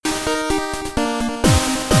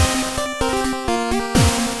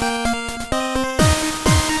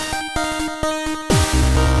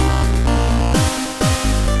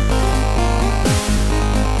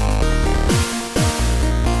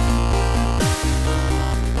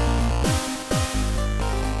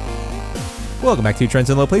Welcome back to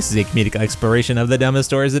Trends in Low Places, a comedic exploration of the dumbest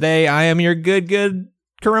stories of the day. I am your good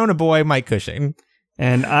Corona boy, Mike Cushing.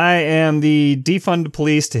 And I am the defund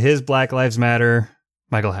police to his Black Lives Matter,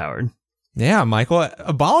 Michael Howard. Yeah, Michael,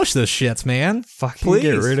 abolish those shits, man. Fucking Please.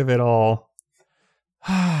 get rid of it all.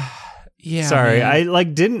 Yeah. Sorry,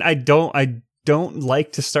 man. I don't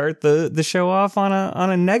like to start the show off on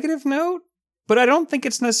a negative note, but I don't think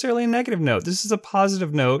it's necessarily a negative note. This is a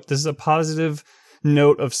positive note. This is a positive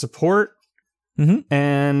note of support. Mm-hmm.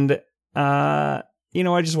 And I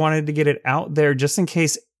just wanted to get it out there just in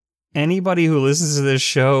case anybody who listens to this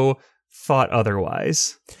show thought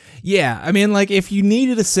otherwise. Yeah, I mean, like, if you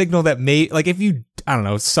needed a signal that if you, I don't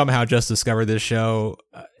know, somehow just discovered this show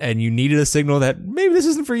and you needed a signal that maybe this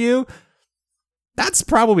isn't for you, that's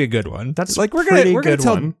probably a good one. That's like,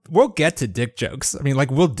 we'll get to dick jokes. I mean, like,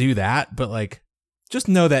 we'll do that, but like, just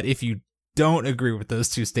know that if you don't agree with those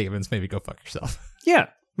two statements, maybe go fuck yourself. Yeah,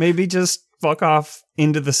 maybe just fuck off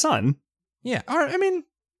into the sun. Yeah,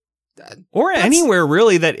 or anywhere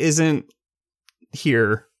really that isn't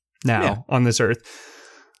here now on this earth.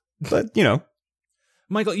 But,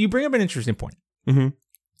 Michael, you bring up an interesting point. Mm-hmm.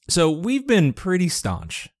 So we've been pretty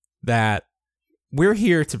staunch that we're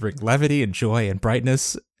here to bring levity and joy and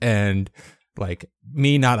brightness and like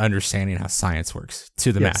me not understanding how science works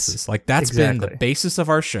to the masses. Like that's been the basis of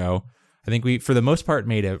our show. I think we, for the most part,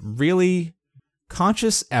 made a really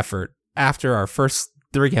conscious effort after our first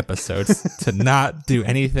 3 episodes to not do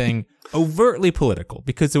anything overtly political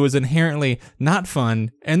because it was inherently not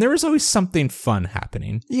fun and there was always something fun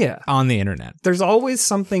happening on the internet. There's always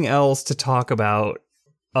something else to talk about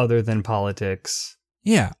other than politics.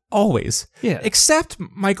 Yeah, always. Yeah. Except,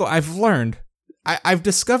 Michael, I've learned, I've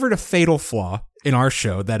discovered a fatal flaw in our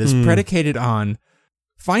show that is predicated on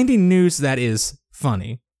finding news that is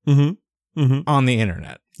funny on the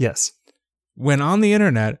internet. Yes. When on the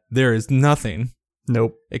internet, there is nothing.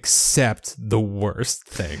 Nope. Except the worst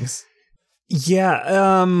things.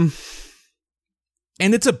 Yeah.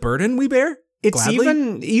 And it's a burden we bear. It's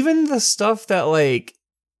gladly. even the stuff that like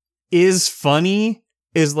is funny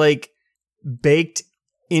is like baked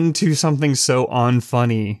into something so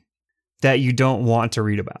unfunny that you don't want to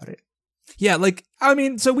read about it. Yeah, like I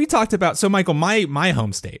mean, so we talked about Michael, my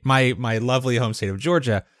home state, my lovely home state of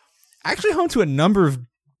Georgia, actually home to a number of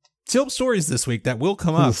tilt stories this week that will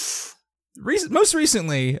come up. Most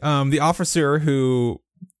recently, the officer who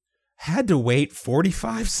had to wait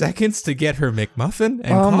 45 seconds to get her McMuffin and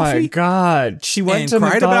coffee. Oh my God. She went to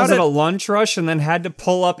McDonald's at a lunch rush and then had to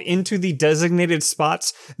pull up into the designated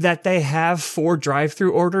spots that they have for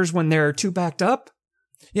drive-through orders when there are 2 backed up.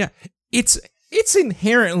 Yeah, it's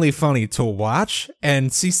inherently funny to watch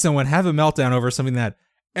and see someone have a meltdown over something that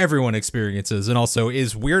everyone experiences and also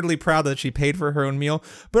is weirdly proud that she paid for her own meal,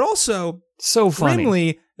 but also so funny.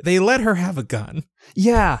 Grimly, they let her have a gun.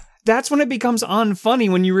 Yeah, that's when it becomes unfunny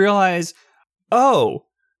when you realize, oh,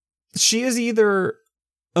 she is either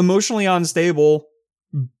emotionally unstable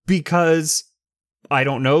because, I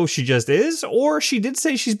don't know, she just is, or she did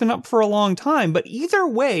say she's been up for a long time, but either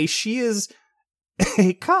way, she is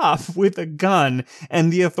a cop with a gun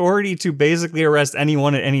and the authority to basically arrest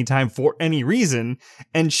anyone at any time for any reason,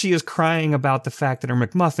 and she is crying about the fact that her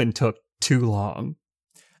McMuffin took too long.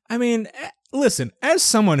 I mean, listen, as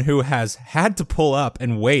someone who has had to pull up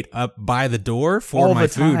and wait up by the door for all my the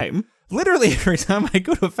food, time. Literally every time I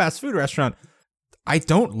go to a fast food restaurant, I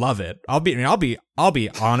don't love it. I'll be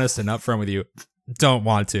honest and upfront with you. Don't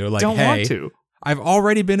want to. Like, don't hey, want to. I've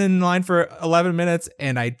already been in line for 11 minutes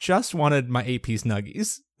and I just wanted my 8-piece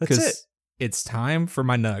nuggies. That's it. It's time for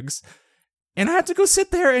my nugs. And I had to go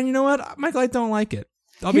sit there and you know what, Michael, I don't like it.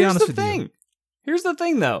 I'll be honest with you. Here's the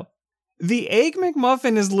thing though. The Egg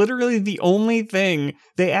McMuffin is literally the only thing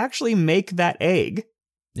they actually make that egg.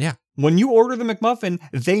 Yeah. When you order the McMuffin,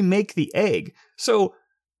 they make the egg. So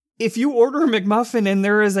if you order a McMuffin and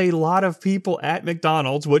there is a lot of people at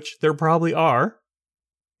McDonald's, which there probably are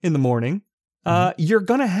in the morning, you're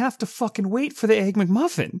going to have to fucking wait for the Egg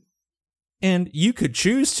McMuffin. And you could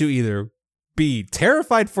choose to either be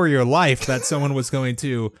terrified for your life that someone was going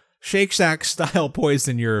to Shake Shack style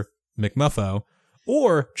poison your McMuffo,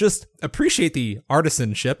 or just appreciate the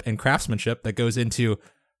artisanship and craftsmanship that goes into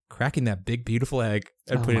cracking that big, beautiful egg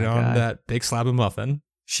and putting it on that big slab of muffin.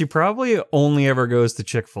 She probably only ever goes to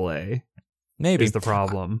Chick-fil-A. Maybe. Is the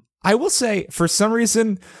problem. I will say, for some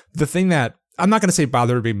reason, the thing that I'm not going to say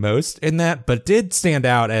bothered me most in that, but did stand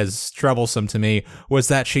out as troublesome to me was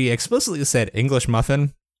that she explicitly said English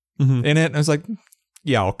muffin in it. And I was like,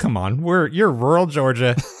 yo, come on. You're rural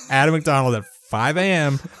Georgia at a McDonald's at 5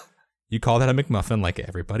 a.m. You call that a McMuffin like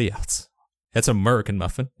everybody else. It's a American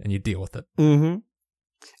muffin, and you deal with it. Mm-hmm.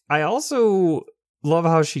 I also love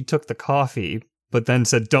how she took the coffee, but then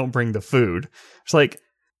said, don't bring the food. It's like,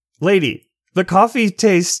 lady, the coffee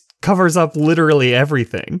taste covers up literally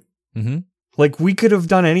everything. Mm-hmm. Like, we could have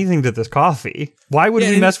done anything to this coffee. Why would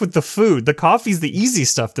we mess with the food? The coffee's the easy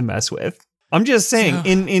stuff to mess with. I'm just saying,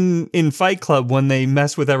 in Fight Club, when they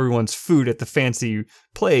mess with everyone's food at the fancy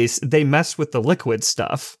place, they mess with the liquid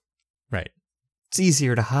stuff. Right. It's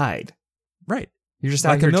easier to hide. Right. You're just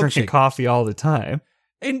out here drinking coffee all the time.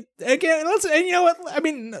 And again, and you know what? I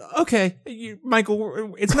mean, okay,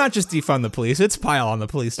 Michael, it's not just defund the police; it's pile on the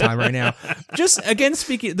police time right now. Just again,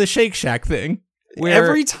 speaking the Shake Shack thing, where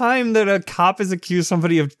every time that a cop has accused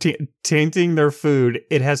somebody of tainting their food,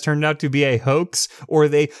 it has turned out to be a hoax, or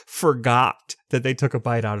they forgot that they took a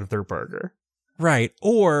bite out of their burger. Right.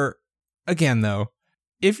 Or again, though,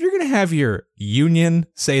 if you're gonna have your union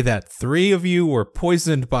say that 3 of you were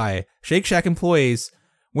poisoned by Shake Shack employees,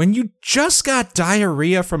 when you just got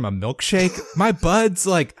diarrhea from a milkshake, my buds,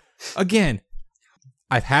 like, again,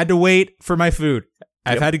 I've had to wait for my food.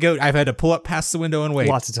 I've had to pull up past the window and wait.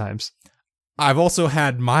 Lots of times. I've also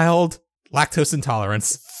had mild lactose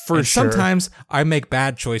intolerance. For sure. Sometimes I make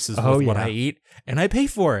bad choices with what I eat, and I pay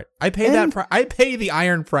for it. I pay I pay the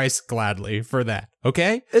iron price gladly for that,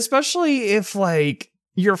 okay? Especially if, like,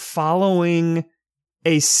 you're following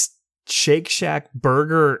a Shake Shack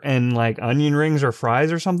burger and like onion rings or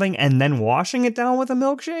fries or something and then washing it down with a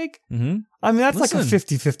milkshake. Mm-hmm. I mean, that's like a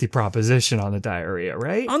 50-50 proposition on the diarrhea,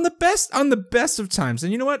 right? On the best of times.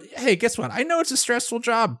 And you know what? Hey, guess what? I know it's a stressful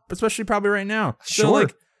job, especially probably right now. Sure. So,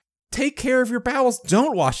 like, take care of your bowels.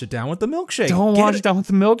 Don't wash it down with the milkshake. Don't wash it down with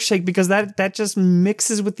the milkshake, because that just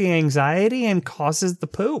mixes with the anxiety and causes the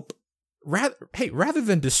poop. Rather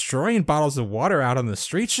than destroying bottles of water out on the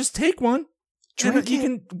streets, just take one. And you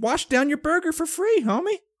can wash down your burger for free,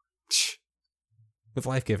 homie. With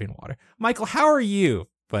life-giving water. Michael, how are you,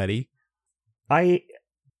 buddy? I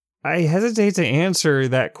hesitate to answer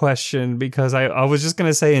that question because I was just going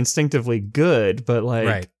to say instinctively good, but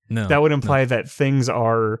like that would imply that things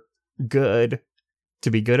are good to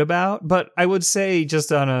be good about. But I would say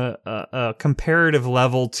just on a comparative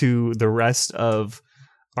level to the rest of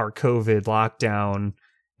our COVID lockdown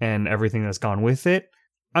and everything that's gone with it,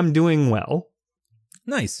 I'm doing well.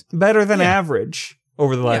 Nice. Better than average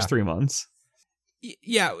over the last 3 months.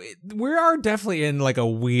 Yeah, we are definitely in like a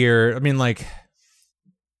weird, I mean, like,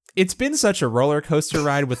 it's been such a roller coaster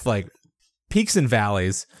ride with like peaks and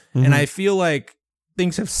valleys. Mm-hmm. And I feel like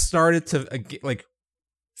things have started to like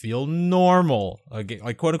feel normal again,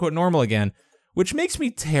 like quote unquote normal again, which makes me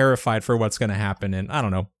terrified for what's going to happen in, I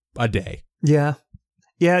don't know, a day. Yeah.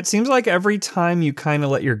 Yeah. It seems like every time you kind of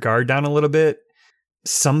let your guard down a little bit,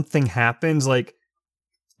 something happens. Like,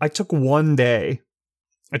 I took one day.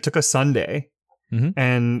 I took a Sunday,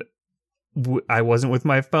 and I wasn't with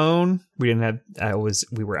my phone. We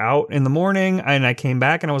were out in the morning, and I came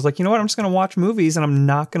back, and I was like, you know what? I'm just gonna watch movies, and I'm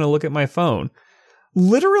not gonna look at my phone.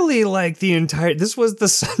 Literally, like this was the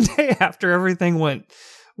Sunday after everything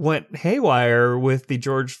went haywire with the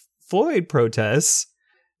George Floyd protests.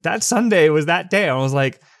 That Sunday was that day. I was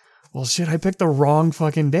like, well, shit, I picked the wrong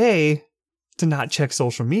fucking day to not check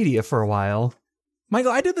social media for a while.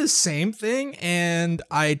 Michael, I did the same thing, and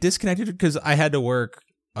I disconnected because I had to work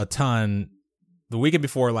a ton the weekend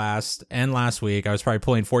before last and last week. I was probably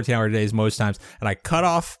pulling 14-hour days most times, and I cut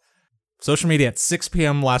off social media at 6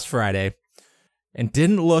 p.m. last Friday and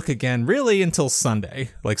didn't look again really until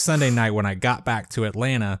Sunday, like Sunday night when I got back to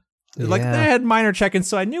Atlanta. Like, I had minor check-ins,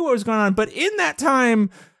 so I knew what was going on, but in that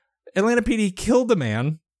time, Atlanta PD killed a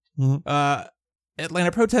man. Mm-hmm.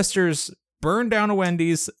 Atlanta protesters burned down a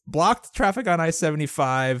Wendy's, blocked traffic on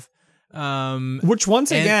I-75. Which, once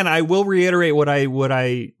again, I will reiterate what I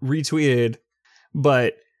retweeted,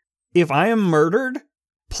 but if I am murdered,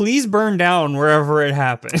 please burn down wherever it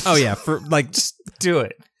happened. Oh yeah, for like, just do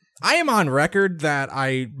it. I am on record that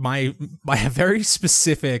I have very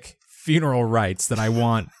specific funeral rites that I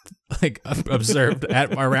want like observed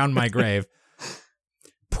around my grave.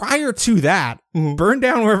 Prior to that, burn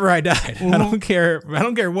down wherever I died. I don't care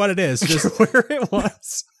what it is. Just where it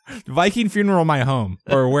was. Viking funeral my home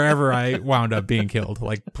or wherever I wound up being killed.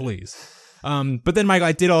 Like, please. But then, Michael,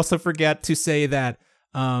 I did also forget to say that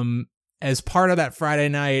as part of that Friday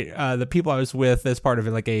night, the people I was with as part of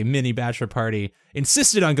it, like a mini bachelor party,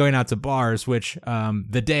 insisted on going out to bars, which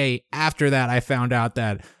the day after that, I found out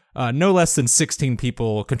that no less than 16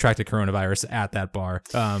 people contracted coronavirus at that bar.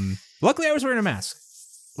 Luckily, I was wearing a mask.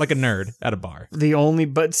 Like a nerd at a bar.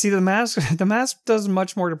 But see, the mask does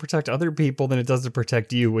much more to protect other people than it does to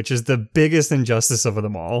protect you, which is the biggest injustice of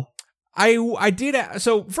them all. I did.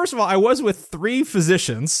 So first of all, I was with 3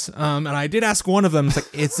 physicians, and I did ask one of them, it's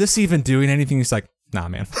like, is this even doing anything? He's like, nah,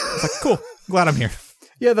 man. I was like, cool. Glad I'm here.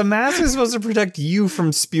 Yeah, the mask is supposed to protect you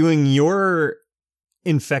from spewing your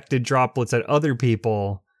infected droplets at other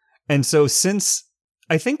people. And so since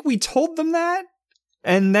I think we told them that,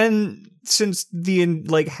 and then since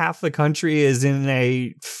half the country is in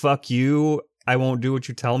a fuck you, I won't do what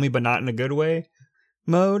you tell me, but not in a good way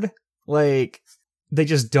mode, like, they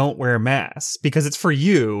just don't wear masks because it's for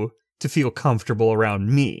you to feel comfortable around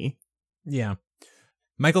me. Yeah.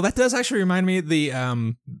 Michael, that does actually remind me of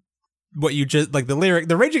the what you just, like, the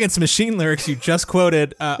Rage Against the Machine lyrics you just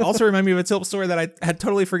quoted also remind me of a Tilp story that I had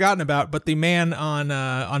totally forgotten about, but the man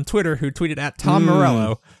on Twitter who tweeted at Tom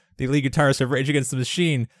Morello, the lead guitarist of Rage Against the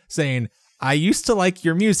Machine, saying, I used to like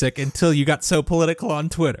your music until you got so political on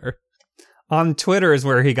Twitter. On Twitter is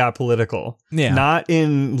where he got political. Yeah. Not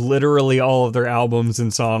in literally all of their albums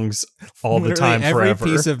and songs all the time forever.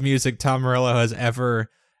 Every piece of music Tom Morello has ever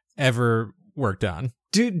worked on.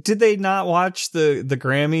 Did they not watch the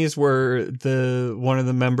Grammys where one of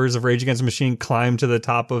the members of Rage Against the Machine climbed to the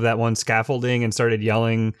top of that one scaffolding and started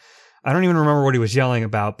yelling? I don't even remember what he was yelling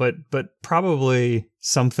about, but probably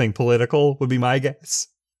something political would be my guess.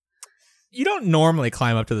 You don't normally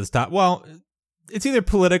climb up to this top. Well, it's either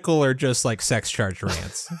political or just like sex charged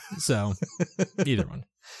rants. So either one.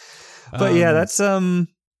 But yeah, that's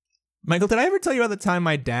Michael, did I ever tell you about the time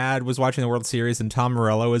my dad was watching the World Series and Tom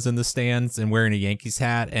Morello was in the stands and wearing a Yankees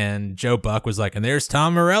hat, and Joe Buck was like, and there's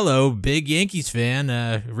Tom Morello, big Yankees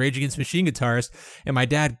fan, Rage Against the Machine guitarist. And my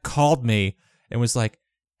dad called me and was like,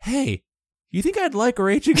 hey, you think I'd like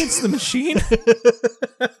Rage Against the Machine?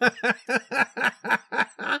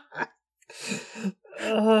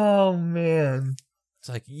 Oh, man. It's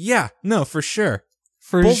like, yeah, no, for sure.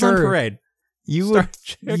 For Bulls sure. on Parade. You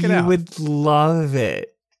would love it,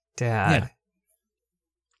 Dad.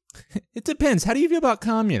 Yeah. It depends. How do you feel about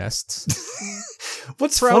communists?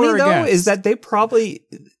 What's funny, though, is that they probably,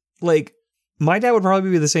 like, my dad would probably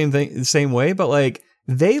be the same way, but, like,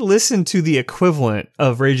 they listened to the equivalent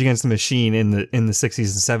of Rage Against the Machine in the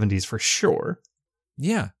 60s and 70s for sure.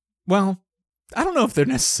 Yeah. Well, I don't know if there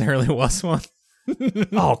necessarily was one.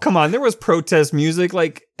 Oh, come on. There was protest music,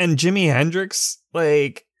 like, and Jimi Hendrix,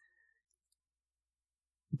 like,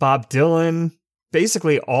 Bob Dylan,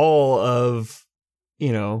 basically all of,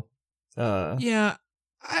 yeah,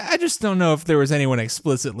 I just don't know if there was anyone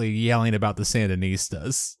explicitly yelling about the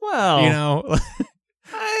Sandinistas. Well,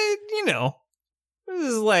 it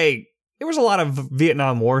was like, there was a lot of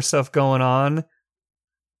Vietnam War stuff going on.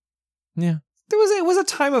 Yeah. It was a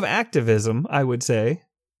time of activism, I would say.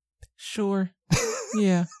 Sure.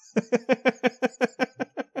 Yeah.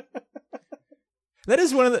 That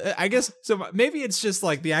is one of the, I guess, so maybe it's just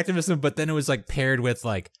like the activism, but then it was like paired with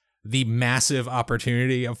like the massive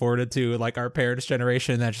opportunity afforded to like our parents'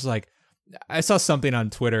 generation. That's just like, I saw something on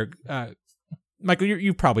Twitter. Michael,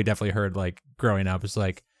 you probably definitely heard, like, growing up, it's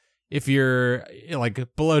like, if you're like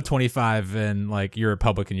below 25 and like you're a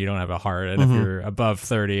Republican, you don't have a heart. And if you're above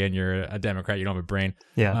 30 and you're a Democrat, you don't have a brain.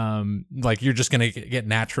 Yeah. Like you're just going to get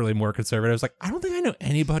naturally more conservative. It's like, I don't think I know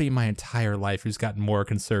anybody in my entire life who's gotten more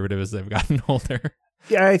conservative as they've gotten older.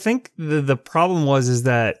 Yeah. I think the problem is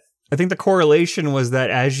that I think the correlation was that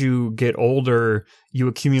as you get older, you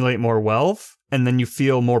accumulate more wealth and then you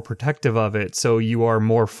feel more protective of it. So you are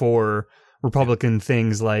more for Republican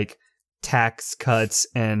things like tax cuts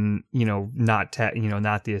and, not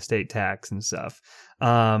the estate tax and stuff.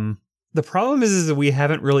 The problem is that we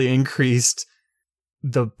haven't really increased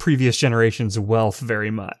the previous generation's wealth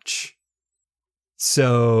very much.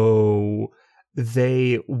 So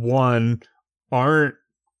they, aren't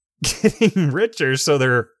getting richer, so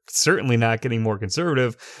they're certainly not getting more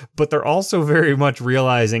conservative, but they're also very much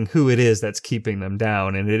realizing who it is that's keeping them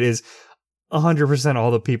down. And it is 100%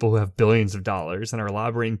 all the people who have billions of dollars and are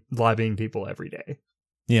lobbying people every day.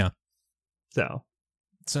 Yeah. So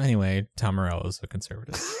anyway, Tom Morello is a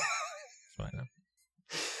conservative.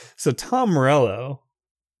 So Tom Morello,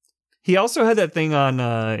 he also had that thing on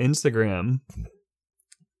Instagram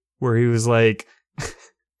where he was like,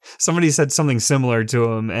 somebody said something similar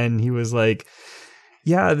to him, and he was like,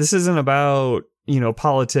 yeah, this isn't about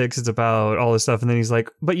politics, it's about all this stuff. And then he's like,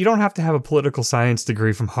 but you don't have to have a political science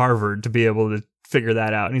degree from Harvard to be able to figure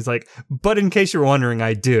that out. And he's like, but in case you're wondering,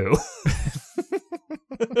 I do.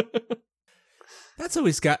 That's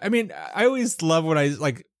always I always love when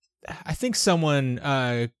I think someone,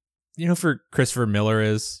 for Christopher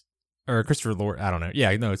Miller or Christopher Lord, I don't know.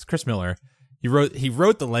 Yeah, no, it's Chris Miller. He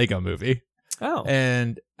wrote the Lego Movie. Oh.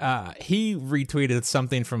 And he retweeted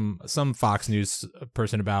something from some Fox News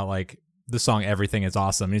person about like the song Everything Is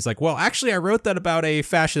Awesome. And he's like, well, actually, I wrote that about a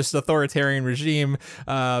fascist authoritarian regime,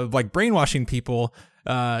 like brainwashing people,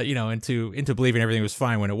 into believing everything was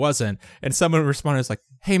fine when it wasn't. And someone responded, like,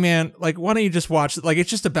 hey man, like, why don't you just watch, like, it's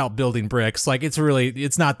just about building bricks. Like, it's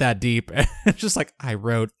not that deep. And it's just like, I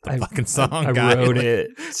wrote the fucking song. I wrote it.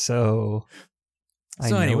 So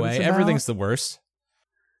anyway, Everything's the worst.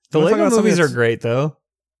 The Lego movies are great though.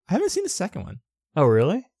 I haven't seen the second one. Oh,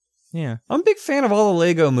 really? Yeah. I'm a big fan of all the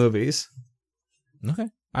Lego movies. Okay.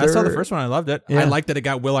 I saw the first one. I loved it. Yeah. I liked that it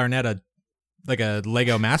got Will Arnett a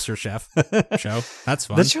Lego Master Chef show. That's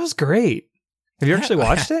fun. That show's great. Have you actually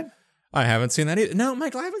watched it? I haven't seen that either. No,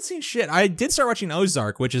 Michael, I haven't seen shit. I did start watching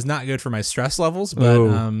Ozark, which is not good for my stress levels,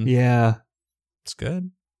 but yeah, it's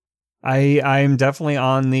good. I'm definitely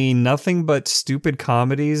on the nothing but stupid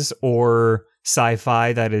comedies or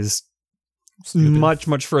sci-fi that is stupid.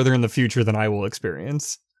 much further in the future than I will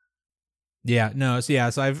experience. Yeah, no, so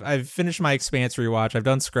I've finished my Expanse rewatch. I've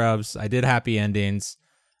done Scrubs. I did Happy Endings.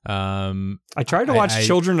 I tried to watch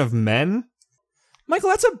Children of Men. Michael,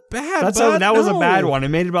 that was a bad one. I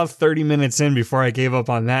made it about 30 minutes in before I gave up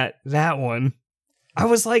on that one. I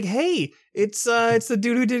was like, hey, it's the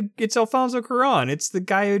dude it's Alfonso Cuarón. It's the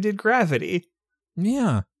guy who did Gravity.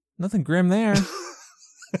 Yeah, nothing grim there.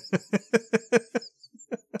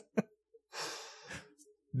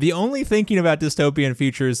 The only thinking about dystopian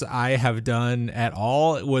futures I have done at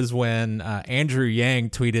all was when Andrew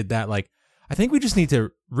Yang tweeted that, like, I think we just need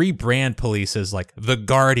to rebrand police as like the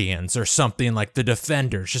Guardians or something, like the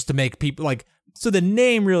Defenders, just to make people like, so the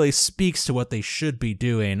name really speaks to what they should be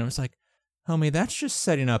doing. I was like, homie, that's just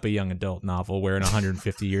setting up a young adult novel where in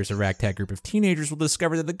 150 years a ragtag group of teenagers will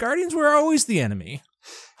discover that the Guardians were always the enemy,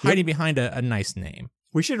 hiding behind a nice name.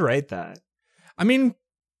 We should write that. I mean,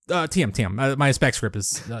 TM. My spec script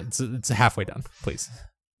is it's halfway done, please.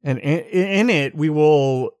 And in it, we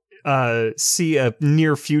will see a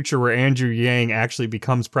near future where Andrew Yang actually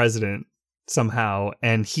becomes president somehow,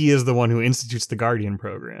 and he is the one who institutes the Guardian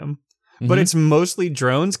program. Mm-hmm. But it's mostly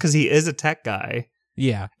drones because he is a tech guy.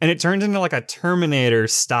 Yeah. And it turns into like a Terminator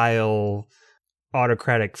style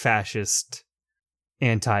autocratic fascist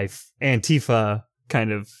Antifa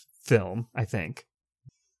kind of film, I think.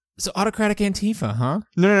 So autocratic Antifa, huh?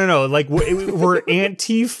 No. Like we're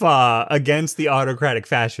Antifa against the autocratic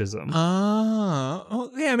fascism.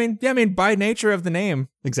 Oh, yeah. I mean, by nature of the name,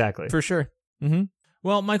 exactly, for sure. Mm-hmm.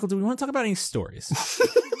 Well, Michael, do we want to talk about any stories?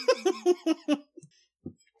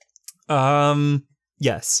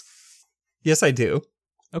 Yes, I do.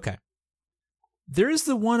 Okay. There is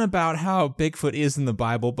the one about how Bigfoot is in the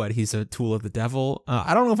Bible, but he's a tool of the devil.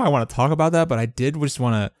 I don't know if I want to talk about that, but I did just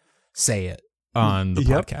want to say it on the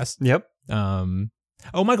podcast. Yep.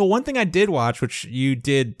 Oh, Michael, one thing I did watch, which you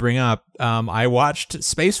did bring up, I watched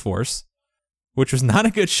Space Force, which was not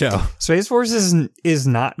a good show. Space Force is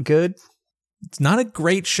not good. It's not a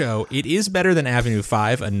great show. It is better than Avenue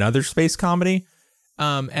 5, another space comedy.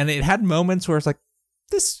 And it had moments where it's like,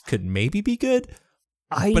 this could maybe be good,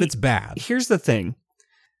 but it's bad. Here's the thing.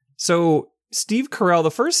 So Steve Carell,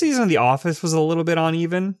 the first season of The Office was a little bit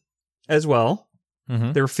uneven as well.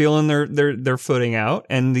 Mm-hmm. They were feeling their footing out,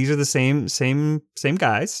 and these are the same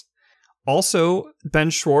guys. Also, Ben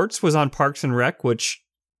Schwartz was on Parks and Rec, which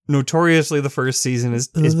notoriously the first season is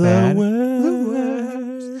bad.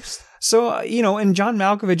 The worst. So and John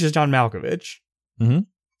Malkovich is John Malkovich. Mm-hmm.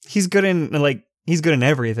 He's good in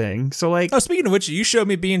everything. So like, oh, speaking of which, you showed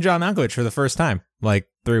me being John Malkovich for the first time like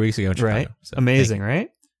 3 weeks ago in Chicago. Right? So, amazing, right?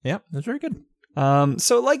 Yeah, that's very good.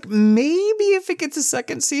 So like maybe if it gets a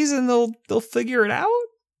second season, they'll figure it out.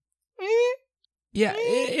 Yeah,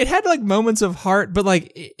 it had like moments of heart, but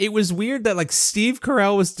like it was weird that like Steve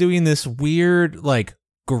Carell was doing this weird like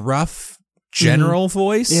gruff general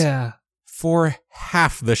voice. Yeah, for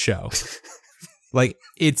half the show. Like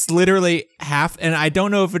it's literally half, and I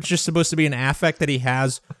don't know if it's just supposed to be an affect that he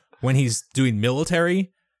has when he's doing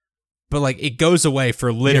military. But like it goes away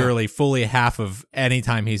for literally fully half of any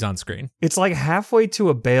time he's on screen. It's like halfway to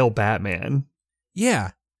a Bale Batman.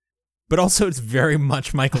 Yeah. But also it's very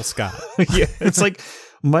much Michael Scott. Yeah. It's like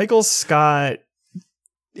Michael Scott.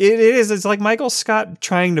 It is. It's like Michael Scott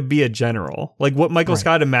trying to be a general. Like what Michael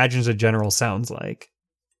Scott imagines a general sounds like.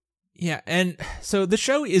 Yeah. And so the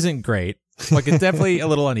show isn't great. Like it's definitely a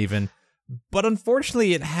little uneven. But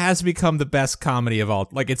unfortunately, it has become the best comedy of all.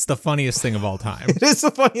 Like, it's the funniest thing of all time. It is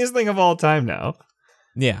the funniest thing of all time now.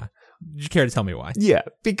 Yeah. Do you care to tell me why? Yeah,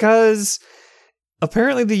 because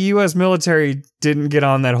apparently the U.S. military didn't get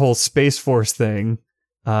on that whole Space Force thing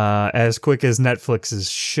as quick as Netflix's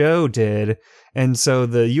show did. And so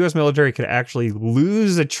the U.S. military could actually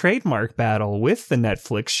lose a trademark battle with the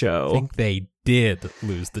Netflix show. I think they did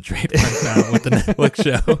lose the trademark battle with the Netflix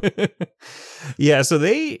show. Yeah, so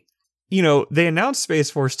they announced Space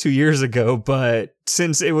Force 2 years ago, but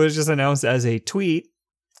since it was just announced as a tweet,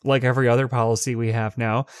 like every other policy we have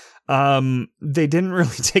now, they didn't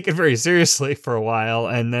really take it very seriously for a while.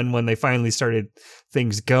 And then when they finally started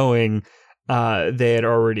things going, they had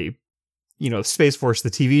already, Space Force, the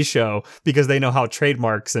TV show, because they know how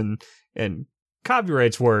trademarks and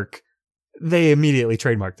copyrights work. They immediately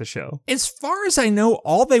trademarked the show. As far as I know,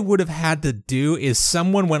 all they would have had to do is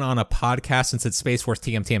someone went on a podcast and said Space Force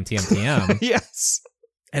TM. Yes.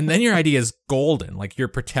 And then your idea is golden. Like, you're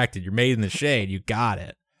protected. You're made in the shade. You got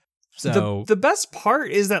it. So the best part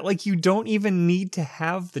is that, like, you don't even need to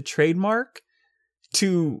have the trademark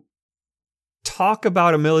to talk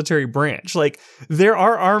about a military branch. Like, there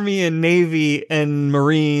are Army and Navy and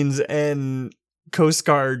Marines and Coast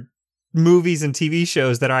Guard movies and TV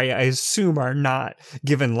shows that I assume are not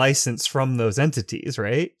given license from those entities,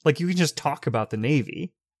 right? Like, you can just talk about the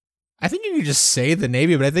Navy. I think you can just say the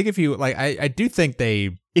Navy, but I think if you, like, I do think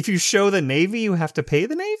if you show the Navy, you have to pay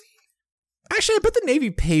the Navy? Actually, I bet the Navy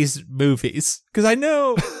pays movies, because I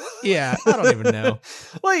know, yeah, I don't even know.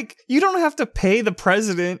 Like, you don't have to pay the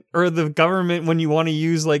president or the government when you want to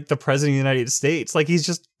use, like, the president of the United States. Like,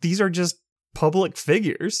 these are just public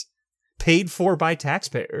figures paid for by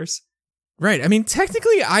taxpayers. Right. I mean,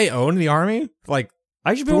 technically, I own the Army. Like,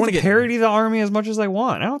 I should be able to parody the Army as much as I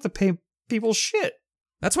want. I don't have to pay people shit.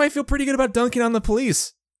 That's why I feel pretty good about dunking on the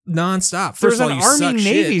police nonstop. There's an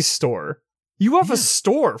Army-Navy store. You have a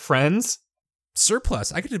store, friends.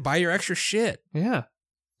 Surplus. I could buy your extra shit. Yeah.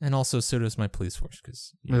 And also, so does my police force,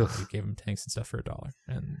 because you gave them tanks and stuff for $1.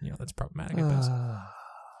 And, that's problematic at best.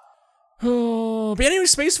 Oh, but anyway,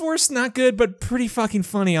 Space Force, not good, but pretty fucking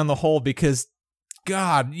funny on the whole, because,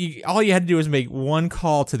 God, all you had to do was make one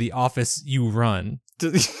call to the office you run.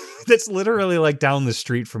 That's literally, like, down the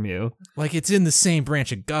street from you. Like, it's in the same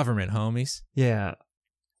branch of government, homies. Yeah.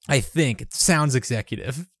 I think. It sounds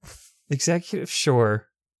executive. Executive, sure.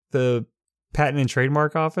 The Patent and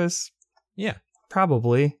Trademark Office? Yeah.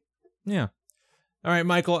 Probably. Yeah. All right,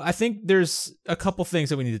 Michael, I think there's a couple things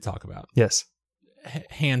that we need to talk about. Yes.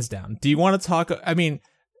 Hands down. Do you want to talk? I mean,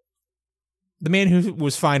 the man who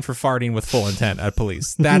was fined for farting with full intent at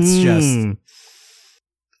police. That's just...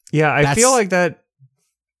 Yeah, I feel like that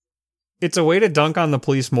it's a way to dunk on the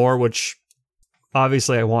police more, which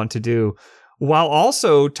obviously I want to do, while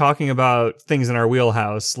also talking about things in our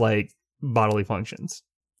wheelhouse like bodily functions.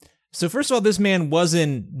 So first of all, this man was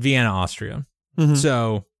in Vienna, Austria. Mm-hmm.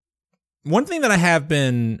 So one thing that I have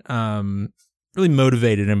been really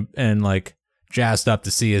motivated and like jazzed up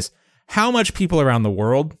to see is how much people around the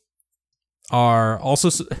world are also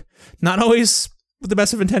not always with the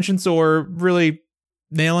best of intentions or really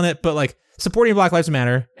nailing it, but like supporting Black Lives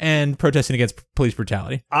Matter and protesting against police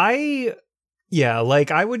brutality. I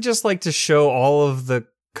would just like to show all of the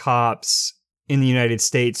cops in the United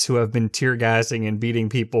States who have been tear gassing and beating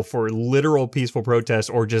people for literal peaceful protests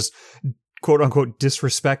or just quote unquote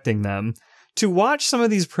disrespecting them, to watch some of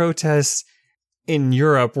these protests in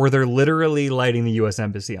Europe where they're literally lighting the US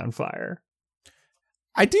embassy on fire.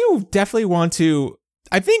 I do definitely want to.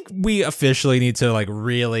 I think we officially need to, like,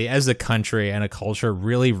 really, as a country and a culture,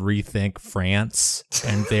 really rethink France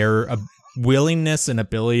and their willingness and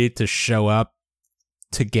ability to show up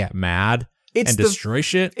to get mad and destroy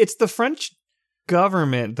shit. It's the French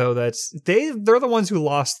government, though, they're the ones who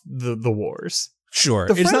lost the wars. Sure.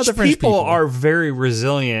 The French people are very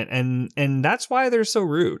resilient, and that's why they're so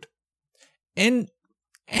rude. And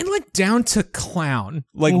like down to clown,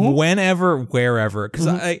 like whenever, wherever.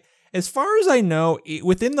 Because as far as I know,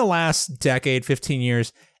 within the last decade, 15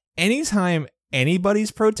 years, anytime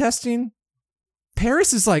anybody's protesting,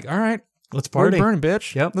 Paris is like, all right, let's party. We're burning,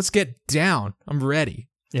 bitch. Yep. Let's get down. I'm ready.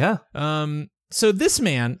 Yeah. So this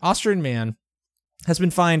man, Austrian man, has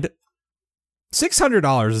been fined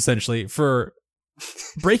 $600 essentially for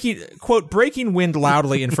breaking wind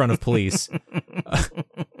loudly in front of police.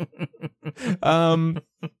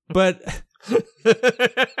 But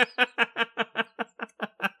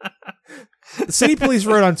the city police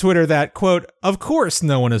wrote on Twitter that, quote, of course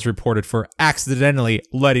no one is reported for accidentally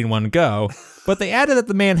letting one go, but they added that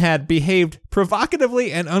the man had behaved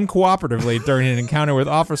provocatively and uncooperatively during an encounter with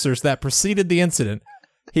officers that preceded the incident.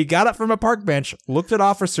 He got up from a park bench, looked at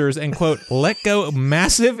officers, and, quote, let go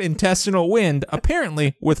massive intestinal wind,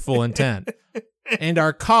 apparently with full intent. And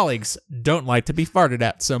our colleagues don't like to be farted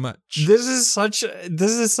at so much. This is such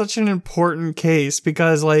an important case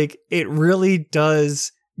because like it really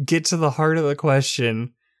does get to the heart of the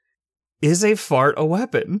question. Is a fart a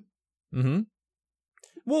weapon? Mm-hmm.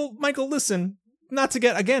 Well, Michael, listen, not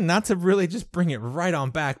to really just bring it right on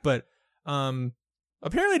back, but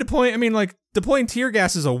apparently deploying tear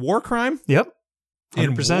gas is a war crime. Yep.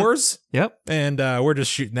 100%. In wars. Yep. And we're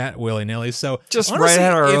just shooting that willy-nilly. So just honestly, right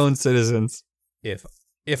at our own citizens.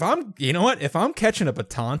 If I'm catching a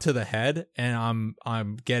baton to the head and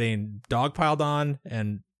I'm getting dogpiled on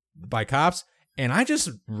and by cops and I just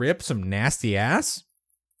rip some nasty ass,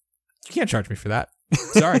 you can't charge me for that.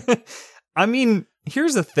 Sorry. I mean,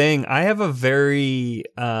 here's the thing. I have a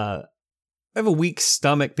weak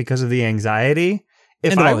stomach because of the anxiety.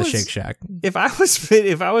 If I was Shake Shack. If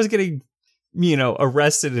I was getting,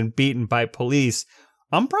 arrested and beaten by police,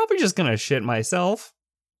 I'm probably just gonna shit myself.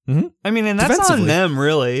 Mm-hmm. I mean, and that's on them,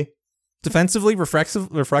 really. Defensively,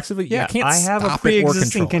 reflexively, yeah. I have a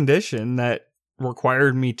pre-existing condition that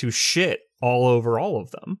required me to shit all over all of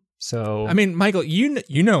them. So, I mean, Michael,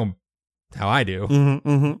 you know how I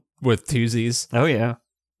do with twosies. Oh yeah.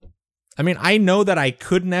 I mean, I know that I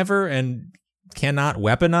could never and cannot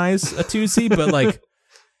weaponize a twosie, but like,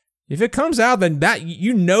 if it comes out, then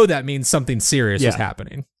that means something serious is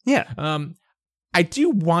happening. Yeah. I do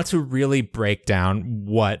want to really break down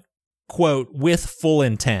what, quote, with full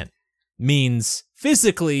intent means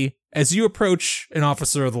physically as you approach an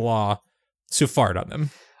officer of the law to fart on them.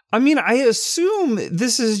 I mean, I assume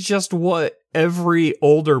this is just what every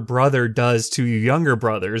older brother does to younger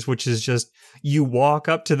brothers, which is just you walk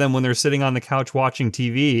up to them when they're sitting on the couch watching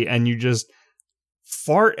TV and you just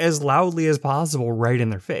fart as loudly as possible right in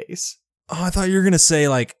their face. Oh, I thought you were going to say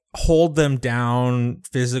like hold them down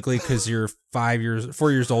physically because you're 4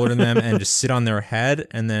 years older than them and just sit on their head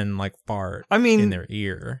and then like fart in their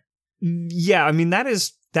ear. Yeah, I mean,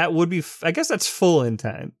 that would be, I guess that's full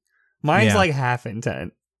intent. Mine's like half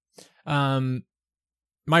intent.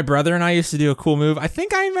 My brother and I used to do a cool move. I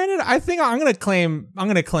think I invented it. I think I'm gonna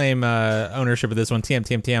claim ownership of this one.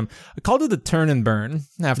 TM. I called it the turn and burn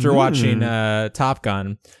after watching Top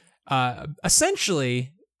Gun.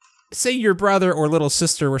 Essentially, say your brother or little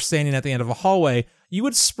sister were standing at the end of a hallway, you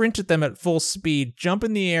would sprint at them at full speed, jump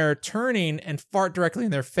in the air, turning and fart directly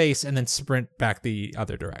in their face, and then sprint back the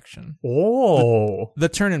other direction. Oh, the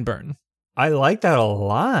turn and burn. I like that a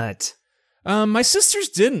lot. My sisters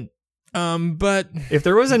didn't. But if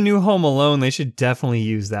there was a new Home Alone, they should definitely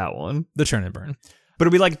use that one. The turn and burn. But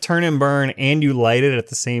it'd be like turn and burn, and you light it at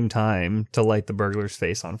the same time to light the burglar's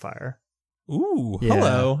face on fire. Ooh,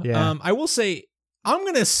 hello. Yeah. I will say, I'm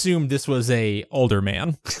going to assume this was a older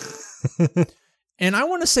man. And I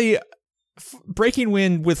want to say breaking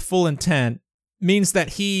wind with full intent means that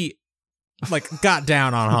he like got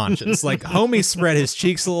down on haunches. Like homie spread his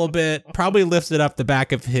cheeks a little bit, probably lifted up the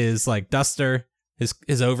back of his like duster,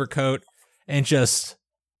 his overcoat, and just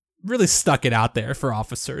really stuck it out there for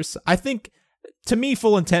officers. I think to me,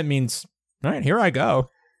 full intent means, all right, here I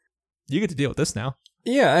go. You get to deal with this now.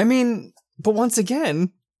 Yeah, I mean, but once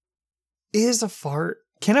again,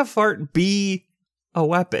 can a fart be a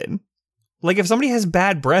weapon? Like, if somebody has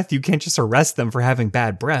bad breath, you can't just arrest them for having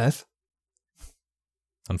bad breath.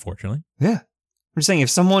 Unfortunately. Yeah. I'm just saying, if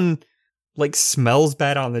someone, like, smells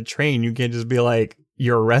bad on the train, you can't just be like,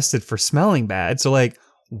 you're arrested for smelling bad. So, like,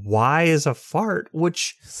 why is a fart,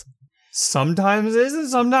 which sometimes is and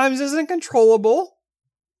sometimes isn't controllable,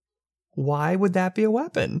 why would that be a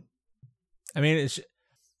weapon? I mean,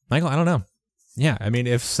 Michael, I don't know. Yeah, I mean,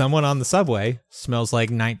 if someone on the subway smells like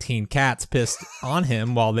 19 cats pissed on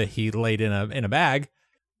him while he laid in a bag,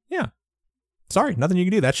 yeah, sorry, nothing you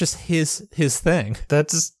can do. That's just his thing.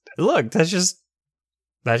 That's just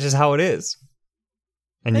how it is.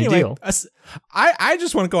 And anyway, you deal. I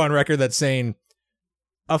just want to go on record that saying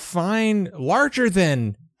a fine larger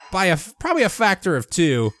than by probably a factor of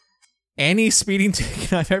 2. Any speeding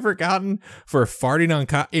ticket I've ever gotten for farting on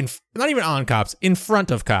not even on cops, in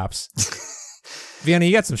front of cops. Vienna,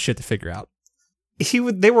 you got some shit to figure out. They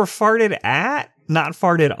were farted at, not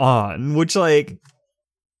farted on, which yeah,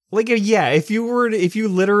 if you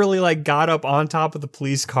literally like got up on top of the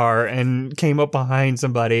police car and came up behind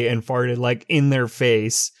somebody and farted like in their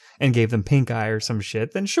face and gave them pink eye or some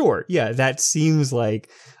shit, then sure, yeah, that seems like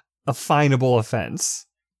a finable offense.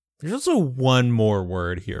 There's also one more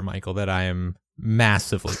word here, Michael, that I am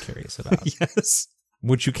massively curious about. Yes.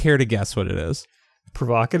 Would you care to guess what it is?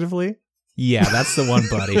 Provocatively? Yeah, that's the one,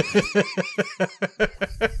 buddy.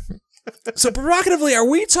 So provocatively, are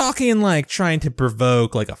we talking like trying to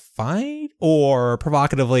provoke like a fight, or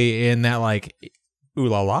provocatively in that like Ooh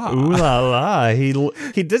la la. Ooh la la.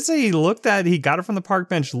 He did say he got it from the park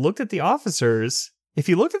bench, looked at the officers. If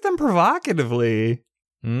he looked at them provocatively.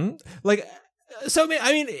 Like, so,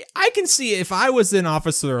 I mean, I can see if I was an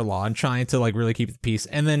officer of law and trying to, like, really keep the peace,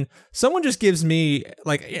 and then someone just gives me,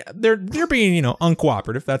 like, they're being, you know,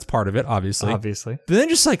 uncooperative. That's part of it, obviously. Obviously. But then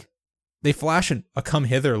just, like, they flash a come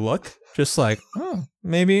hither look, just like, oh,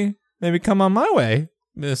 maybe come on my way,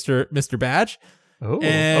 Mr. Badge. Oh,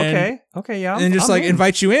 okay, yeah. And just I'm like in.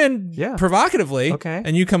 invite you in, Yeah. provocatively, Okay.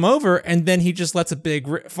 and you come over, and then he just lets a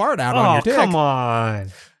big fart out on your dick. Come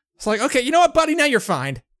on. It's like, okay, you know what, buddy? Now you're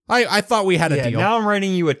fine. I thought we had a deal. Now I'm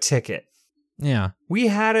writing you a ticket. Yeah, We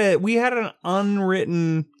had an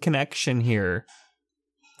unwritten connection here.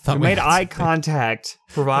 thought We made had eye something. contact,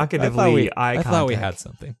 provocatively eye contact. I thought we had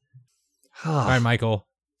something. All right, Michael,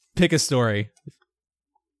 pick a story.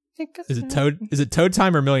 Is it Toad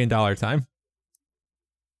time or $1 million time?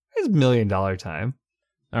 It's $1 million time.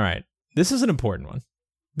 All right, this is an important one.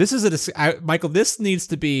 This is Michael. This needs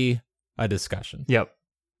to be a discussion. Yep.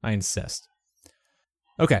 I insist.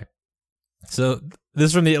 Okay, so this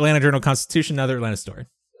is from the Atlanta Journal-Constitution, another Atlanta story.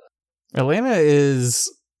 Atlanta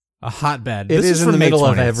is A hotbed. It This is in from the May middle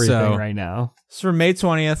of 20th, everything so right now. It's from May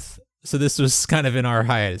 20th. So this was kind of in our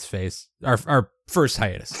hiatus phase, our first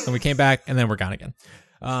hiatus. And we came back and then we're gone again.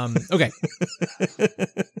 Okay.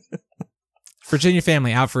 Virginia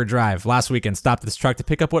family out for a drive last weekend stopped this truck to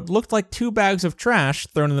pick up what looked like 2 bags of trash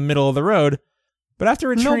thrown in the middle of the road. But after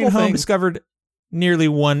returning Noble home, thing. discovered nearly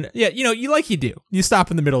one. Yeah, you know, you do. You stop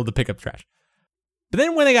in the middle to pick up trash. But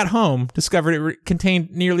then when they got home, discovered it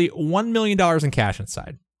contained nearly $1 million in cash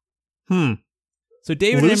inside. So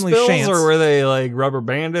David Loose and Emily bills, Shantz, or were they like rubber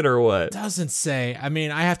banded or what? doesn't say. I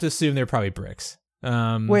mean, I have to assume they're probably bricks.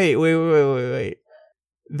 Wait.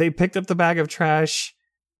 They picked up the bag of trash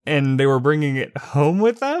and they were bringing it home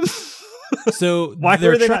with them? So Why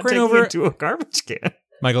their were they truck not ran taking over. it to a garbage can?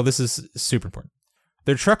 Michael, this is super important.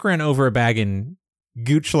 Their truck ran over a bag in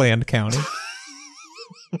Goochland County,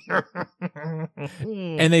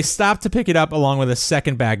 and they stopped to pick it up along with a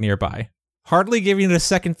second bag nearby. Hardly giving it a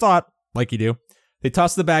second thought, like you do, they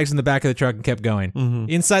tossed the bags in the back of the truck and kept going.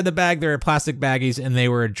 Inside the bag, there are plastic baggies, and they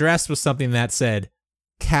were addressed with something that said,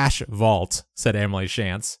 "Cash Vault," said Emily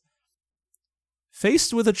Shantz.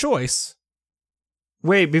 Faced with a choice.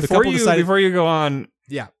 Wait, before you go on,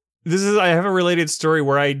 Yeah. I have a related story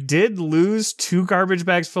where I did lose 2 garbage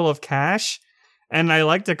bags full of cash, and I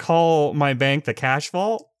like to call my bank the cash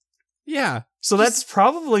vault. Yeah. So that's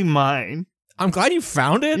probably mine. I'm glad you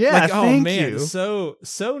found it. Yeah, like, oh thank man, you. so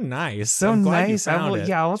nice. So I'm glad you nice. found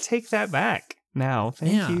it. I'll take that back now.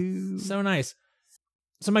 Thank you. So nice.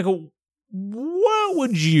 So Michael, what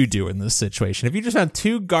would you do in this situation if you just found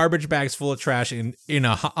 2 garbage bags full of trash on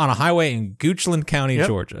a highway in Goochland County,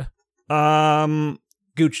 Georgia?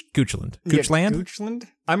 Goochland. Goochland.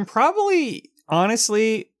 I'm probably,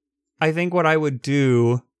 honestly, I think what I would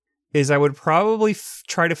do is I would probably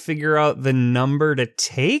try to figure out the number to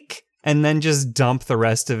take and then just dump the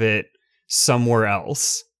rest of it somewhere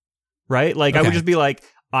else. Right? Like, I would just be like,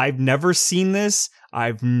 I've never seen this.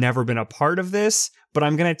 I've never been a part of this, but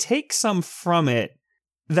I'm going to take some from it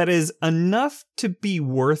that is enough to be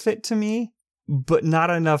worth it to me, but not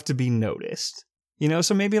enough to be noticed. You know,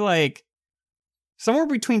 so maybe like somewhere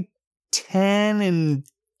between 10 and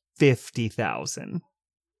 50,000.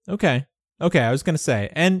 Okay, I was going to say,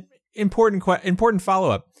 and important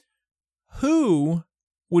follow-up. Who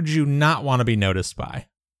would you not want to be noticed by?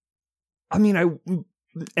 I mean,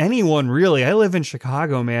 anyone really. I live in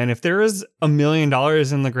Chicago, man. If there is $1 million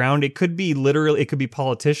in the ground, it could be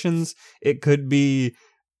politicians, it could be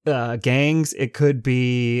gangs, it could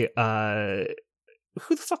be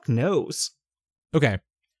who the fuck knows? Okay.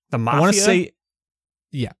 The mafia. I want to say,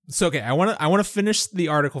 yeah. So okay, I want to finish the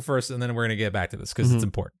article first, and then we're gonna get back to this because it's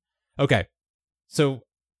important. Okay. So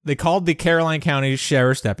they called the Caroline County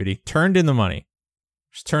Sheriff's deputy, turned in the money,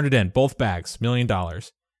 just turned it in, both bags, $1 million.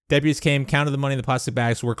 Deputies came, counted the money in the plastic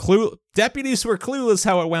bags. Deputies were clueless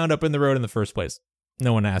how it wound up in the road in the first place.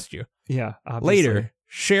 No one asked you. Yeah. Obviously. Later,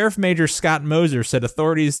 Sheriff Major Scott Moser said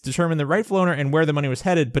authorities determined the rightful owner and where the money was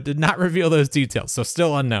headed, but did not reveal those details, so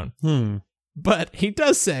still unknown. But he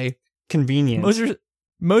does say, convenient.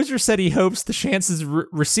 Moser said he hopes the Shantzes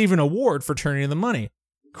receive an award for turning in the money.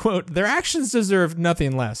 Quote, their actions deserve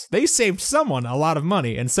nothing less. They saved someone a lot of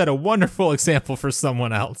money and set a wonderful example for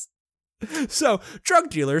someone else. So, drug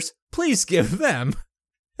dealers, please give them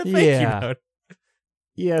a thank you note.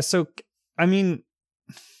 Yeah, so, I mean,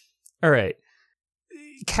 all right.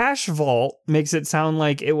 Cash Vault makes it sound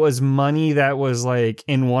like it was money that was like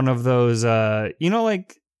in one of those,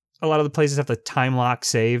 like a lot of the places have the time lock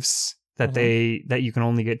safes. that that you can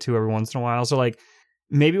only get to every once in a while. So like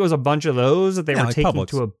maybe it was a bunch of those that they were like taking Publix.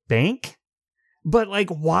 To a bank. But like,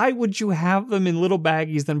 why would you have them in little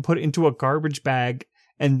baggies, then put it into a garbage bag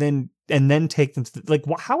and then take them to like,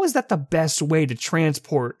 how is that the best way to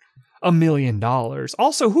transport $1 million?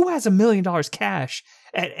 Also, who has $1 million cash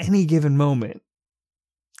at any given moment?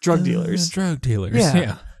 Drug dealers. Drug dealers.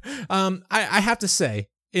 Yeah. I have to say,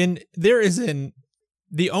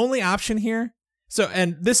 the only option here. So,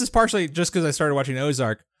 and this is partially just because I started watching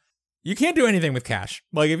Ozark. You can't do anything with cash.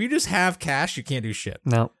 Like, if you just have cash, you can't do shit.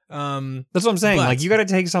 No. That's what I'm saying. Like, you got to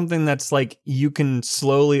take something that's like you can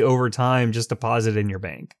slowly over time just deposit in your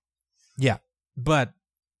bank. Yeah. But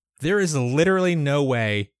there is literally no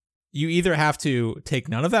way. You either have to take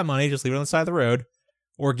none of that money, just leave it on the side of the road,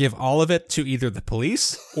 or give all of it to either the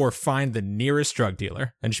police or find the nearest drug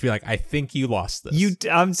dealer and just be like, I think you lost this.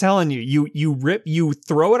 I'm telling you, you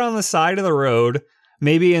throw it on the side of the road,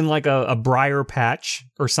 maybe in like a briar patch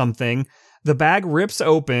or something. The bag rips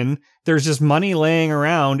open. There's just money laying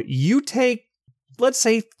around. You take, let's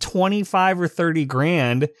say 25 or 30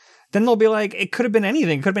 grand. Then they'll be like, it could have been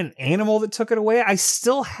anything. It could have been an animal that took it away. I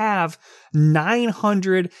still have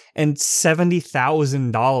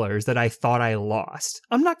 $970,000 that I thought I lost.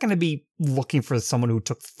 I'm not going to be looking for someone who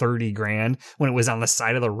took 30 grand when it was on the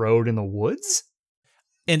side of the road in the woods.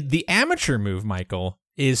 And the amateur move, Michael,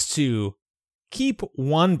 is to keep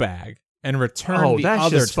one bag and return the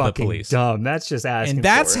other to the police. Dumb. That's just asking. And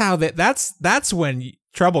that's for how that's when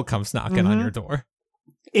trouble comes knocking on your door.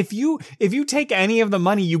 If you take any of the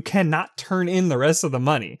money, you cannot turn in the rest of the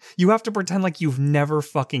money. You have to pretend like you've never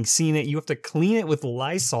fucking seen it. You have to clean it with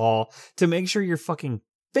Lysol to make sure your fucking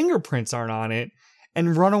fingerprints aren't on it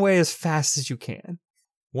and run away as fast as you can.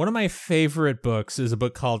 One of my favorite books is a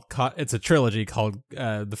book called it's a trilogy called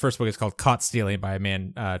the first book is called Caught Stealing by a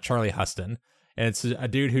man, Charlie Huston. And it's a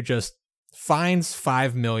dude who just finds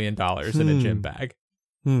 $5 million in a gym bag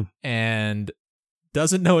and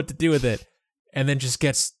doesn't know what to do with it. And then just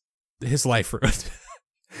gets his life ruined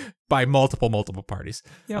by multiple parties.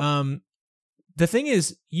 Yep. The thing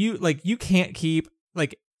is, you can't keep,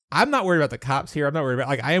 like, I'm not worried about the cops here. I'm not worried about,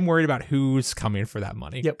 like, I am worried about who's coming for that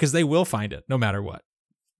money. Yep. Because they will find it no matter what.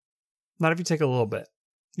 Not if you take a little bit.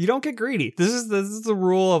 You don't get greedy. This is the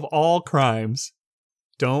rule of all crimes.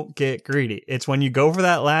 Don't get greedy. It's when you go for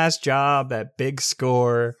that last job, that big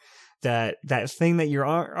score, that thing that you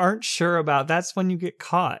aren't sure about, that's when you get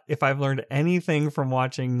caught. If I've learned anything from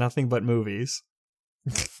watching nothing but movies.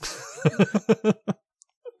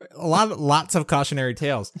 Lots of cautionary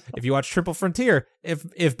tales. If you watch Triple Frontier,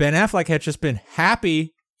 if Ben Affleck had just been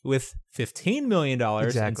happy with $15 million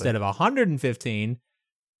instead of 115,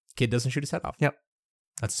 kid doesn't shoot his head off. Yep.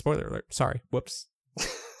 That's a spoiler alert. Sorry. Whoops.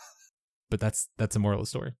 But that's a moral of the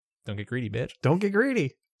story. Don't get greedy, bitch. Don't get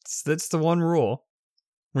greedy. That's the one rule.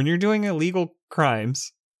 When you're doing illegal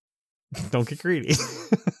crimes, don't get greedy.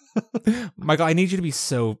 Michael, I need you to be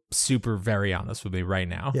so super very honest with me right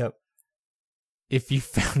now. Yep. If you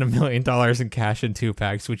found $1 million in cash in 2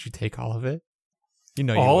 packs, would you take all of it? You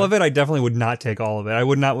know, all of it. I definitely would not take all of it. I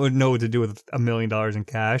would not know what to do with $1 million in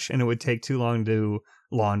cash, and it would take too long to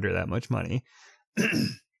launder that much money.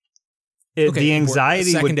 The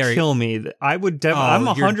anxiety would kill me. I would definitely.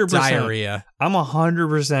 I'm 100%. Diarrhea. I'm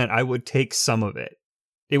 100%. I would take some of it.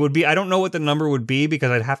 It would be. I don't know what the number would be because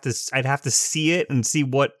I'd have to see it and see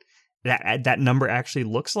what that number actually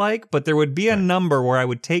looks like. But there would be a number where I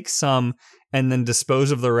would take some and then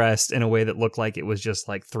dispose of the rest in a way that looked like it was just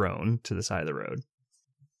like thrown to the side of the road.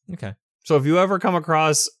 Okay. So if you ever come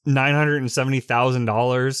across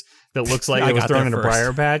 $970,000 that looks like it was thrown in a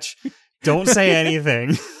briar patch, don't say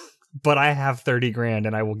anything. But I have 30 grand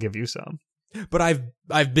and I will give you some. But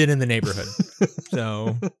I've been in the neighborhood.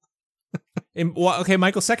 So okay,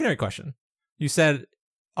 Michael, secondary question. You said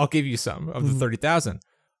I'll give you some of the 30,000.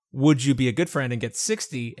 Would you be a good friend and get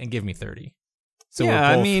 60 and give me 30? So we're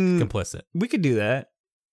both complicit. We could do that.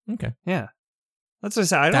 Okay. Yeah. That's what I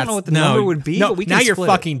said. I don't know what the number would be. No, but we can now you're split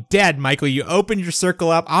fucking dead, Michael. You opened your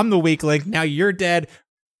circle up. I'm the weak link. Now you're dead.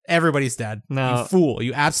 Everybody's dead. No. You fool.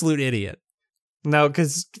 You absolute idiot. No,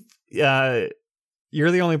 because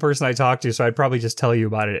you're the only person I talk to, so I'd probably just tell you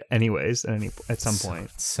about it anyways at some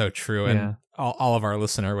point. So true, and all of our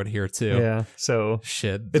listener would hear too. Yeah, so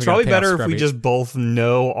shit. It's probably better if we just both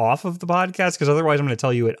know off of the podcast, because otherwise I'm going to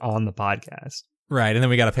tell you it on the podcast. Right, and then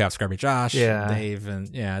we got to pay off Scrubby Josh, Dave,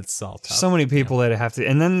 and it's all tough. So many people that have to,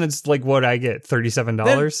 and then it's like what I get,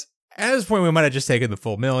 $37. At this point, we might have just taken the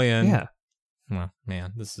full $1 million. Yeah. Well,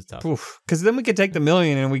 man, this is tough. Because then we could take the $1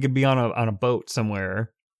 million and we could be on a boat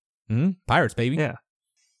somewhere. Pirates, baby. Yeah.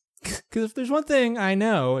 Because if there's one thing I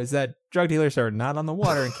know is that drug dealers are not on the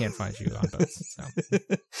water and can't find you on boats. So.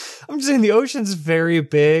 I'm just saying the ocean's very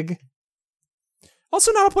big.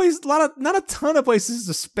 Also, not a ton of places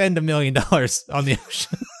to spend $1 million on the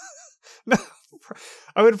ocean. No,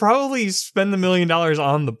 I would probably spend $1 million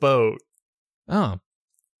on the boat. Oh,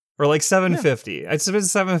 or like $750. I'd spend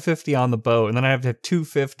 $750 on the boat, and then I have to have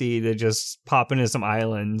 $250 to just pop into some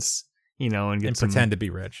islands, and pretend to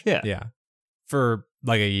be rich. Yeah, for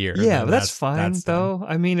like a year. Yeah, but that's fine though.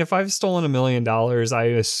 I mean, if I've stolen $1 million, I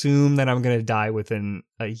assume that I'm going to die within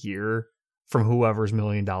a year from whoever's $1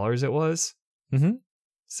 million it was. Mm-hmm.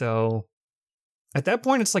 So at that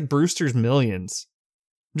point, it's like Brewster's Millions.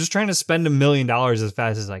 I'm just trying to spend $1 million as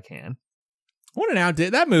fast as I can. What an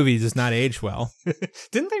outdate. That movie does not age well.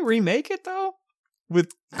 Didn't they remake it though?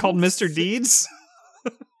 Called Mr. Deeds?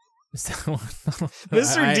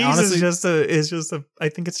 Mr. Deeds honestly, is just a I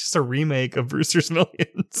think it's just a remake of Brewster's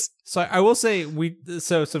Millions. So I will say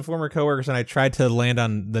some former coworkers and I tried to land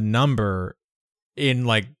on the number in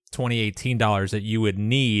like 2018 dollars that you would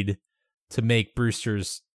need to make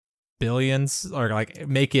Brewster's Billions or like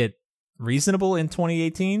make it reasonable in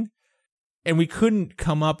 2018. And we couldn't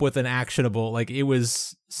come up with an actionable, like it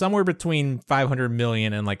was somewhere between 500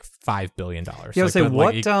 million and like $5 billion. Yeah, I would say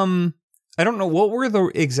what, I don't know, what were the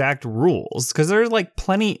exact rules? Because there's like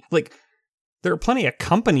there are plenty of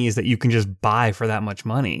companies that you can just buy for that much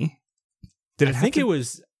money. Did it have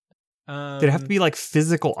to be like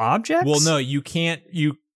physical objects? Well, no, you can't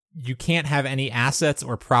have any assets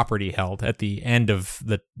or property held at the end of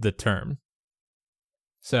the term.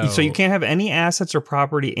 So you can't have any assets or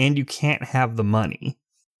property, and you can't have the money.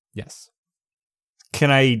 Yes.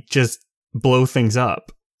 Can I just blow things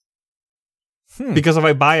up? Because if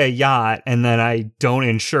I buy a yacht and then I don't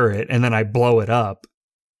insure it and then I blow it up,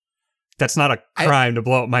 that's not a crime to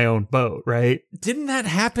blow up my own boat, right? Didn't that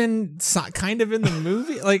happen kind of in the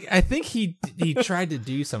movie? Like, I think he tried to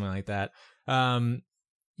do something like that.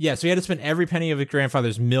 Yeah, so he had to spend every penny of his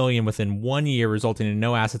grandfather's million within 1 year, resulting in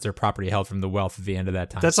no assets or property held from the wealth at the end of that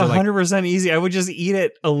time. That's 100% easy. I would just eat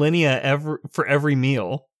at Alinea for every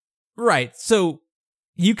meal. Right. So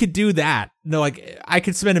you could do that. No, like I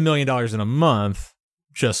could spend $1 million in a month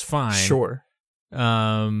just fine. Sure.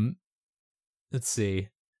 Let's see.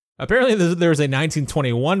 Apparently there was a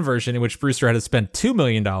 1921 version in which Brewster had to spend $2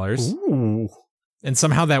 million. Ooh. And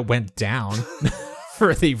somehow that went down.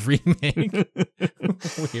 For the remake.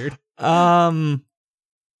 Weird.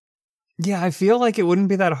 Yeah, I feel like it wouldn't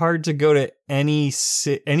be that hard to go to any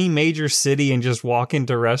major city and just walk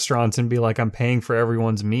into restaurants and be like, I'm paying for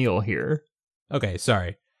everyone's meal here. Okay,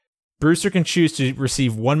 sorry. Brewster can choose to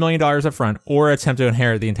receive $1 million up front or attempt to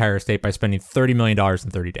inherit the entire estate by spending $30 million in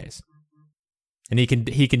 30 days. And he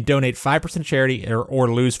can donate 5% to charity or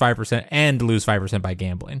lose 5% and lose 5% by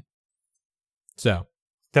gambling. So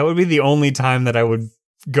that would be the only time that I would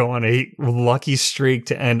go on a lucky streak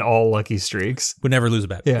to end all lucky streaks. Would never lose a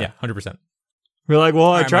bet. Yeah, 100%. We're like,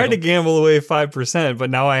 well, I tried to gamble away 5%, but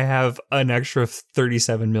now I have an extra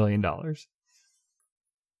 $37 million.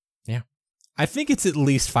 Yeah. I think it's at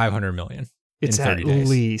least $500 million in 30 days. At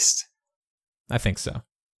least. I think so. All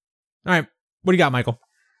right. What do you got, Michael?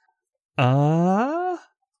 I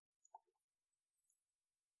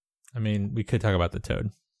mean, we could talk about the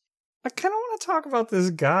toad. I kind of want to talk about this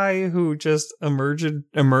guy who just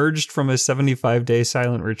emerged from a 75-day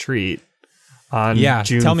silent retreat on June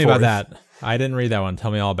 4th. Tell me about that. I didn't read that one. Tell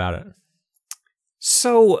me all about it.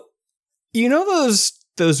 So, you know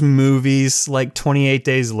those movies like 28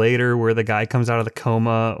 Days Later where the guy comes out of the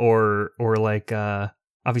coma or like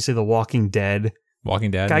obviously The Walking Dead.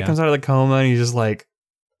 Guy comes out of the coma and he's just like,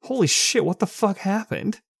 holy shit, what the fuck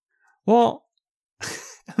happened? Well,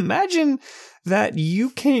 imagine that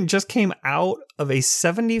you just came out of a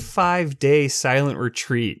 75-day silent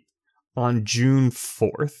retreat on June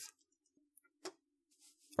 4th.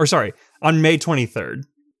 Or sorry, on May 23rd.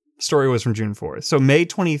 Story was from June 4th. So May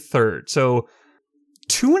 23rd. So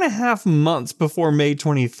 2.5 months before May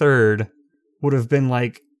 23rd would have been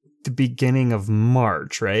like the beginning of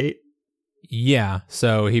March, right? Yeah.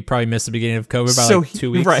 So he probably missed the beginning of COVID by like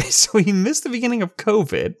 2 weeks. Right. So he missed the beginning of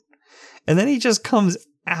COVID. And then he just comes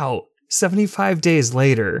out 75 days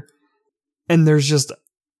later, and there's just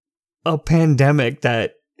a pandemic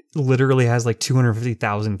that literally has like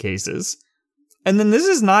 250,000 cases. And then this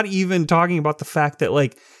is not even talking about the fact that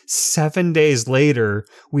like 7 days later,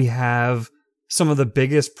 we have some of the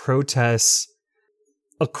biggest protests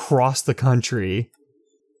across the country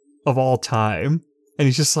of all time. And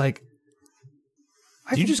he's just like,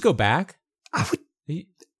 did you just go back? I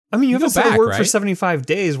mean, you haven't said a word for 75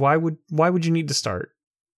 days. Why would you need to start?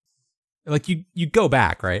 Like you go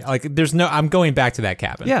back, right? Like I'm going back to that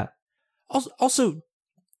cabin. Yeah. Also,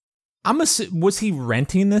 was he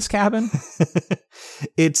renting this cabin?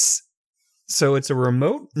 It's a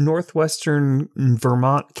remote northwestern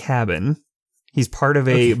Vermont cabin. He's part of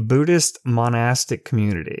a Buddhist monastic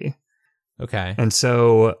community. Okay. And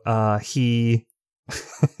so he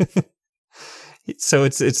so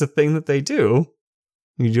it's a thing that they do.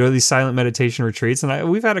 You do these silent meditation retreats, and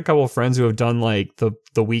we've had a couple of friends who have done like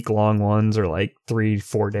the week-long ones or like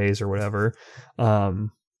 3-4 days or whatever.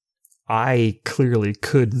 I clearly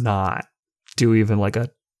could not do even like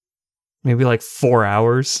maybe like 4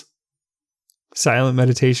 hours silent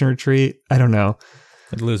meditation retreat. I don't know.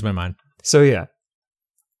 I'd lose my mind. So yeah.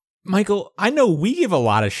 Michael, I know we give a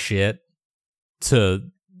lot of shit to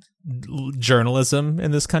journalism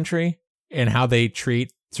in this country and how they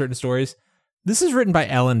treat certain stories. This is written by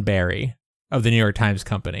Ellen Barry of the New York Times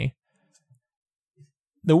Company.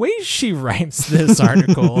 The way she writes this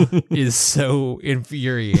article is so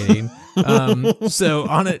infuriating. So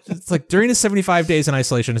on it, it's like during his 75 days in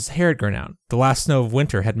isolation, his hair had grown out. The last snow of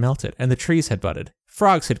winter had melted and the trees had budded.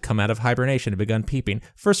 Frogs had come out of hibernation and begun peeping.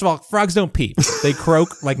 First of all, frogs don't peep. They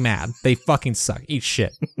croak like mad. They fucking suck. Eat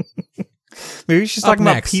shit. Maybe she's talking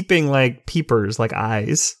about peeping like peepers, like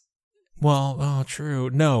eyes. Well, oh,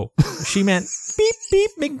 true. No, she meant beep,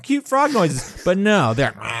 beep, making cute frog noises. But no,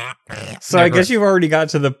 they're... So I guess you've already got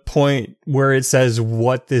to the point where it says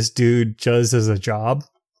what this dude does as a job,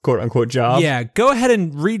 quote unquote job. Yeah, go ahead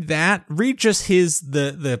and read that. Read just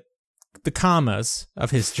the commas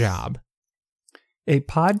of his job. A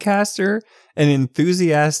podcaster, an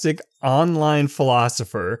enthusiastic online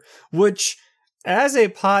philosopher, which as a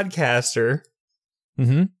podcaster...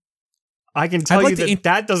 Mm-hmm. I can tell you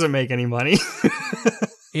that doesn't make any money.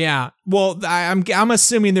 Yeah. Well, I'm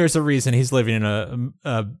assuming there's a reason he's living in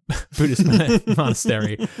a Buddhist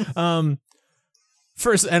monastery.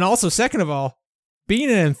 First, and also second of all, being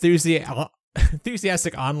an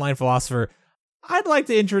enthusiastic online philosopher, I'd like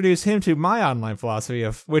to introduce him to my online philosophy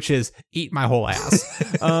which is eat my whole ass.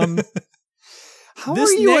 How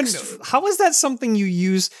is that something you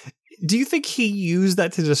use? Do you think he used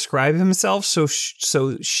that to describe himself? So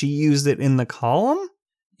she used it in the column?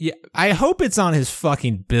 Yeah, I hope it's on his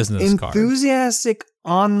fucking business card. Enthusiastic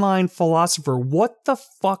online philosopher. What the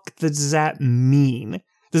fuck does that mean?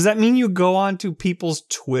 Does that mean you go onto people's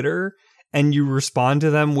Twitter and you respond to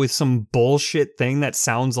them with some bullshit thing that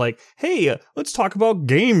sounds like, hey, let's talk about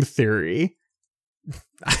game theory?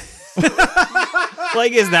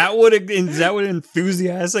 Like, is that what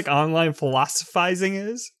enthusiastic online philosophizing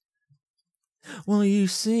is? Well, you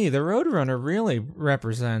see, the Roadrunner really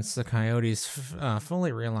represents the Coyote's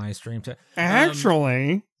fully realized dream.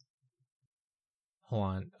 Actually. Hold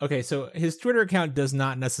on. Okay, so his Twitter account does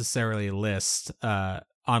not necessarily list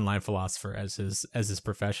online philosopher as his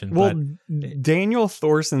profession. Well, but Daniel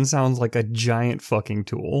Thorson sounds like a giant fucking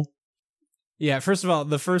tool. Yeah, first of all,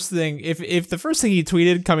 the first thing, if the first thing he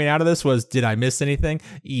tweeted coming out of this was, did I miss anything?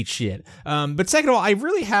 Eat shit. But second of all, I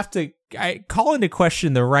really have to call into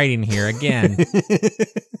question the writing here again.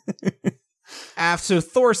 So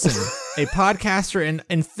Thorson, a podcaster and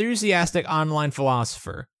enthusiastic online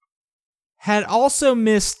philosopher, had also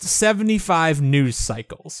missed 75 news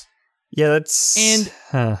cycles. Yeah, that's...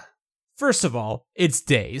 And first of all, it's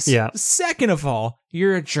days. Yeah. Second of all,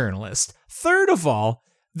 you're a journalist. Third of all,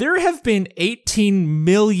 there have been 18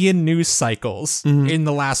 million news cycles in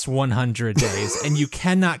the last 100 days, and you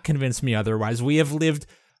cannot convince me otherwise. We have lived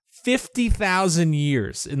 50,000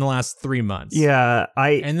 years in the last 3 months. Yeah,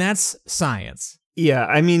 and that's science. Yeah,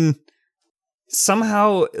 I mean,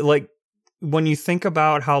 somehow, like, when you think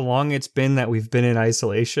about how long it's been that we've been in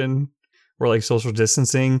isolation or like social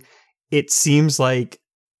distancing, it seems like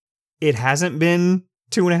it hasn't been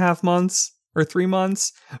 2.5 months or 3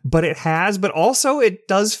 months, but it has. But also it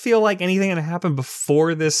does feel like anything that happened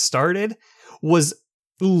before this started was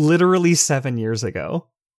literally 7 years ago.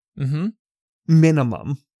 Mm-hmm.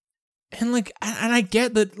 Minimum. And like, and I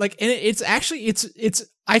get that, like, and it's actually, it's,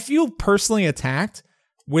 I feel personally attacked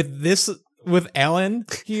with this, with Ellen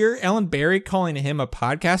here, Ellen Barry calling him a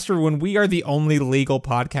podcaster when we are the only legal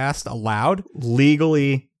podcast allowed.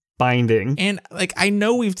 Legally binding. And like, I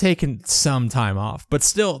know we've taken some time off, but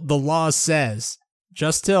still the law says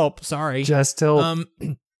just till,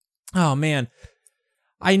 oh man,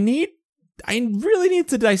 I really need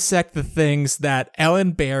to dissect the things that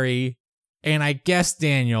Ellen Barry and I guess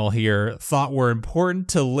Daniel here thought were important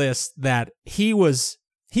to list that he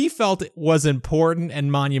felt it was important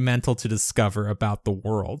and monumental to discover about the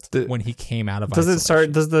world when he came out of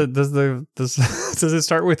isolation. Does it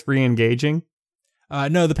start with re-engaging?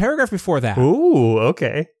 No, the paragraph before that. Ooh,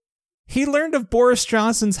 okay. He learned of Boris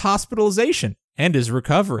Johnson's hospitalization and his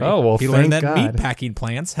recovery. Oh, well, he learned that God. meatpacking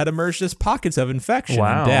plants had emerged as pockets of infection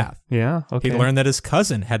and death. Yeah, okay. He learned that his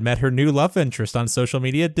cousin had met her new love interest on social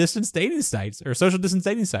media distance dating sites or social distance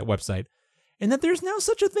dating site website, and that there's now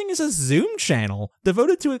such a thing as a Zoom channel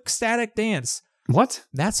devoted to ecstatic dance. What?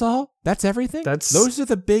 That's all? That's everything? Those are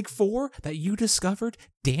the big four that you discovered?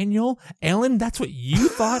 Daniel, Ellen, that's what you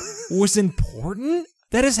thought was important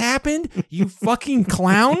that has happened? You fucking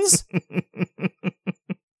clowns?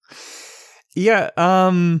 Yeah,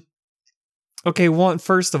 okay,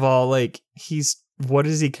 first of all, like, what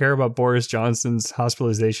does he care about Boris Johnson's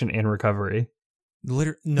hospitalization and recovery?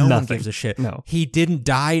 No one gives a shit. No. He didn't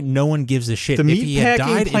die, no one gives a shit. The if he had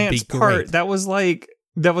died, plants it'd be part, great. that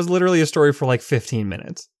was literally a story for like 15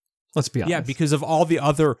 minutes. Let's be honest. Yeah, because of all the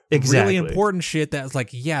other Exactly. really important shit that was like,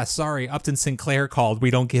 yeah, sorry, Upton Sinclair called,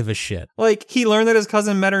 we don't give a shit. Like, he learned that his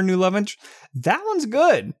cousin met her new love interest. That one's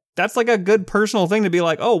good. That's like a good personal thing to be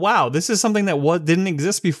like, oh, wow, this is something that didn't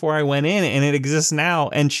exist before I went in, and it exists now,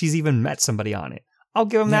 and she's even met somebody on it. I'll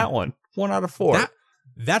give him that one. 1 out of 4.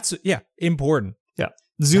 That's important. Yeah.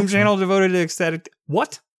 Zoom channel devoted to ecstatic.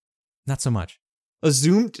 What? Not so much. A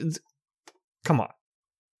Zoom? Come on.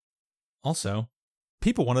 Also,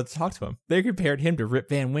 people wanted to talk to him. They compared him to Rip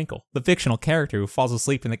Van Winkle, the fictional character who falls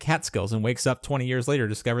asleep in the Catskills and wakes up 20 years later to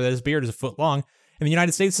discover that his beard is a foot long, and the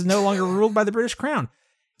United States is no longer ruled by the British Crown.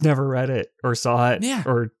 Never read it or saw it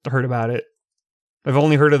or heard about it. I've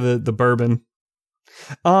only heard of the bourbon.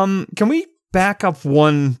 Can we back up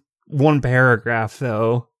one paragraph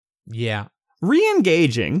though? Yeah.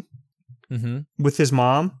 Re-engaging with his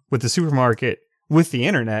mom, with the supermarket, with the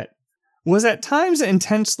internet was at times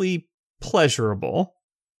intensely pleasurable.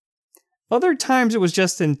 Other times it was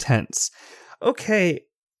just intense. Okay,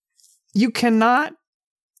 you cannot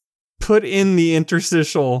put in the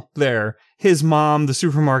interstitial there, his mom, the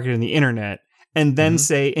supermarket, and the internet, and then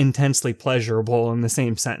say intensely pleasurable in the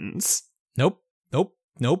same sentence. Nope.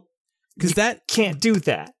 Because that can't do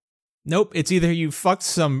that. Nope. It's either you fucked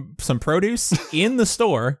some produce in the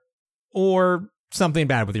store or something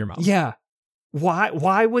bad with your mom. Yeah.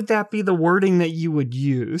 Why would that be the wording that you would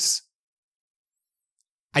use?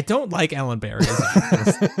 I don't like Ellen Barry as an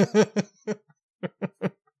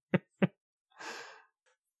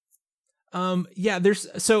actress.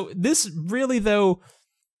 This really though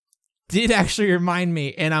did actually remind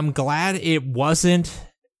me, and I'm glad it wasn't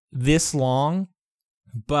this long,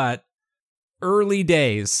 but early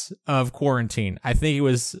days of quarantine, I think it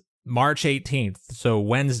was March 18th, so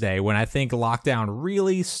Wednesday, when I think lockdown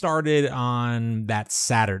really started on that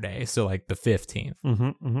Saturday, so like the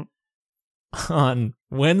 15th. On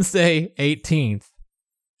Wednesday 18th,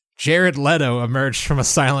 Jared Leto emerged from a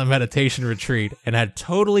silent meditation retreat and had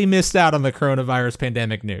totally missed out on the coronavirus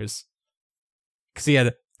pandemic news. Because he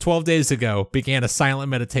had 12 days ago began a silent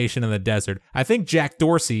meditation in the desert. I think Jack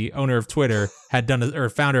Dorsey, owner of Twitter,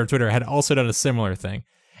 founder of Twitter, had also done a similar thing.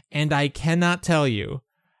 And I cannot tell you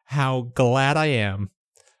how glad I am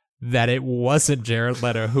that it wasn't Jared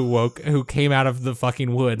Leto who came out of the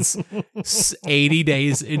fucking woods 80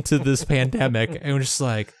 days into this pandemic and was just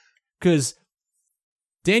like, because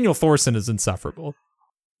Daniel Thorson is insufferable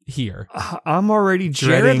here. I'm already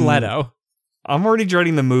dreading Jared Leto. I'm already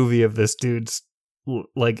dreading the movie of this dude's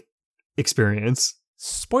like experience.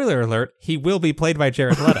 Spoiler alert: he will be played by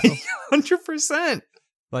Jared Leto. 100%.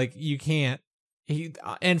 Like you can't.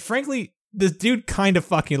 And frankly, this dude kind of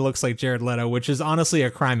fucking looks like Jared Leto, which is honestly a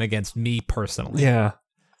crime against me personally. Yeah.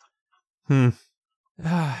 I'm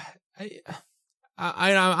glad.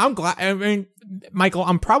 I mean, Michael,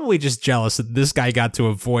 I'm probably just jealous that this guy got to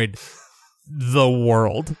avoid the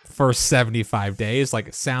world for 75 days. Like,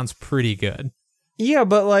 it sounds pretty good. Yeah,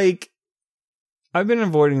 but like, I've been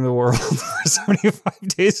avoiding the world for 75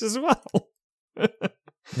 days as well.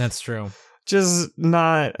 That's true. Just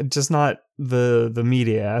not the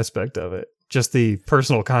media aspect of it. Just the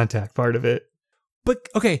personal contact part of it. But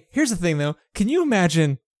okay, here's the thing though. Can you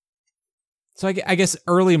imagine? So I guess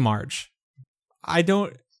early March.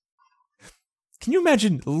 Can you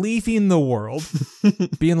imagine leaving the world,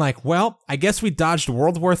 being like, well, I guess we dodged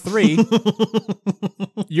World War III.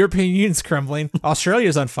 European Union's crumbling.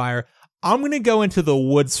 Australia's on fire. I'm going to go into the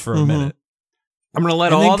woods for a minute. I'm going to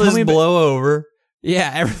let all this blow over.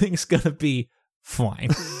 Yeah, everything's going to be fine.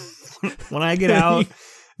 When I get out,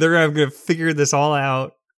 they're going to figure this all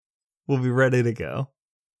out. We'll be ready to go.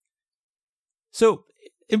 So,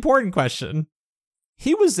 important question.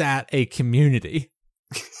 He was at a community,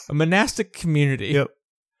 a monastic community. Yep.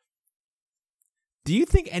 Do you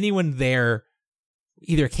think anyone there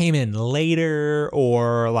either came in later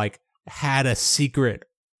or like had a secret,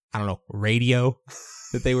 I don't know, radio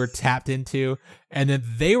that they were tapped into, and then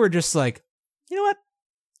they were just like, you know what?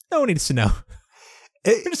 No one needs to know.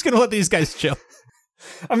 We're just gonna let these guys chill.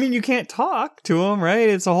 I mean, you can't talk to them, right?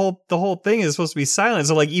 It's the whole thing is supposed to be silent.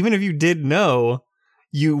 So like, even if you did know,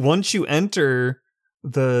 once you enter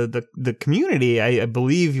the community, I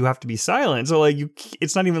believe you have to be silent. So like,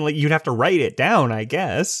 it's not even like you'd have to write it down, I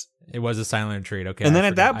guess. It was a silent retreat. Okay. And then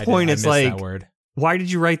at that point, it's like, that word. Why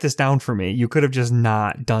did you write this down for me? You could have just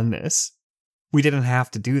not done this. We didn't have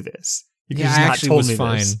to do this. You could just I not actually told was me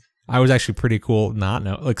fine. this. I was actually pretty cool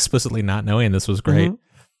explicitly not knowing this was great.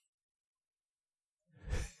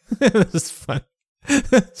 This is fun.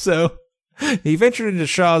 So he ventured into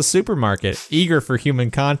Shaw's supermarket, eager for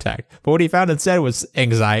human contact. But what he found instead was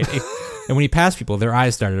anxiety. And when he passed people, their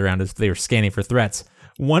eyes darted around as they were scanning for threats.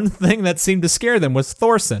 One thing that seemed to scare them was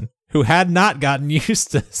Thorson, who had not gotten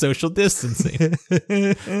used to social distancing.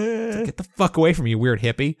 Get the fuck away from me, you weird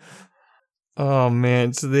hippie. Oh,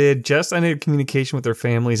 man. So they had just ended communication with their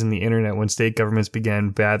families and the internet when state governments began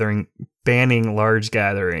banning large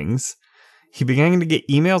gatherings. He began to get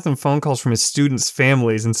emails and phone calls from his students'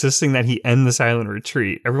 families insisting that he end the silent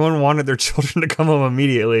retreat. Everyone wanted their children to come home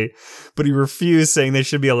immediately, but he refused, saying they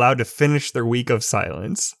should be allowed to finish their week of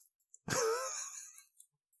silence.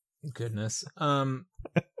 Goodness.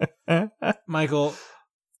 Michael,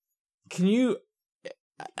 can you...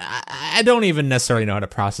 I don't even necessarily know how to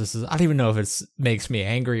process this. I don't even know if it makes me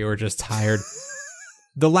angry or just tired.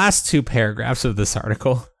 The last two paragraphs of this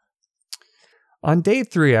article. On day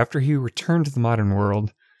 3, after he returned to the modern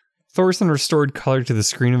world, Thorson restored color to the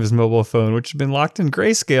screen of his mobile phone, which had been locked in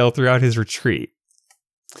grayscale throughout his retreat.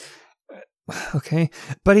 Okay,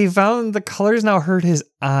 but he found the colors now hurt his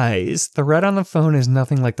eyes. The red on the phone is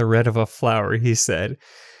nothing like the red of a flower, he said.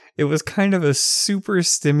 It was kind of a super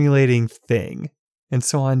stimulating thing. And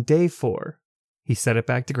so on day 4, he set it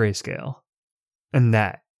back to grayscale. And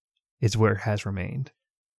that is where it has remained.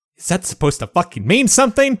 Is that supposed to fucking mean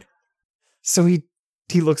something? So he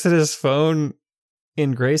looks at his phone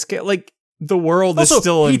in grayscale. Like, the world is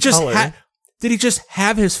still in color. Did he just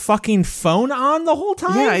have his fucking phone on the whole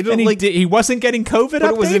time? Yeah, I don't he wasn't getting COVID but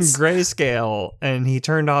updates? It was in grayscale, and he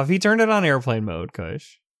turned it on airplane mode,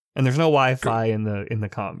 Kush. And there's no Wi-Fi in the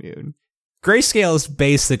commune. Grayscale is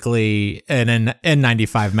basically an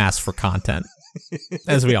N95 mask for content,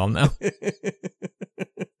 as we all know.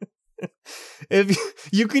 If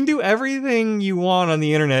you can do everything you want on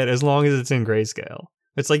the internet as long as it's in grayscale.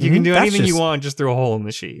 It's like you can do anything you want just through a hole in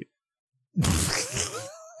the sheet.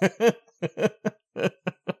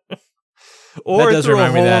 Or through a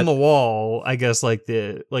hole on the wall, I guess, like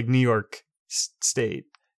New York State.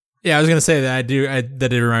 Yeah, I was gonna say that that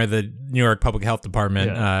did remind me the New York Public Health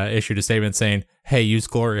Department issued a statement saying, "Hey, use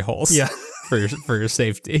glory holes, for your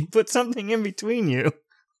safety. Put something in between you,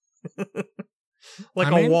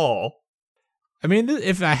 like a wall." I mean,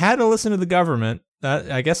 if I had to listen to the government,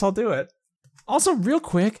 I guess I'll do it. Also, real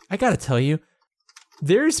quick, I gotta tell you,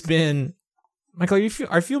 there's been, Michael,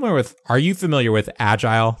 are you familiar with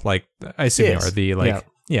Agile? Like, I assume you are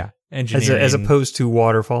engineering as opposed to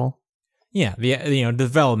waterfall. Yeah, the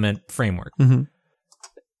development framework. Mm-hmm.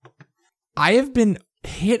 I have been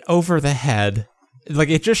hit over the head. Like,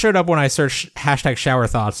 it just showed up when I searched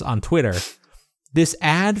 #showerthoughts on Twitter. This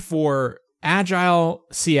ad for Agile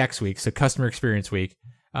CX Week, so Customer Experience Week.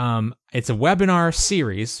 It's a webinar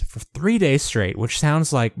series for 3 days straight, which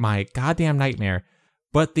sounds like my goddamn nightmare.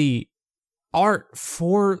 But the art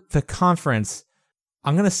for the conference,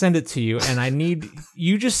 I'm going to send it to you, and I need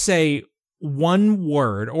you just say one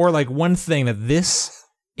word or like one thing that this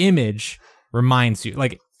image reminds you.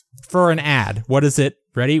 Like, for an ad, what is it?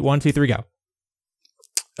 Ready? 1, 2, 3, go.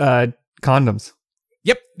 Condoms.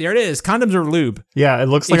 Yep, there it is. Condoms are lube. Yeah, it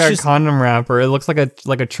looks like a condom wrapper. It looks like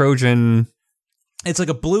a Trojan. It's like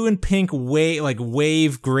a blue and pink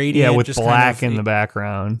wave gradient. Yeah, with just black kind of, in the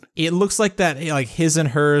background. It looks like that, like His and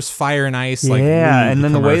Hers, Fire and Ice. Yeah, and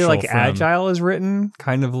then the way Agile is written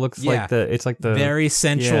kind of looks like the very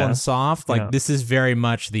sensual and soft. Like this is very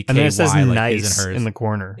much the KY, and then it says like His and Hers in the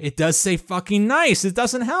corner. It does say fucking nice. It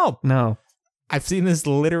doesn't help. No. I've seen this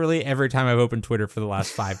literally every time I've opened Twitter for the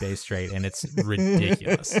last 5 days straight, and it's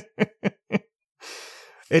ridiculous.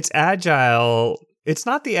 It's Agile. It's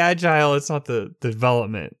not the Agile. It's not the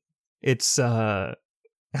development. It's how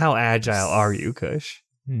agile are you, Kush?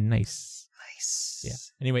 Nice. Yeah.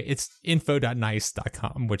 Anyway, it's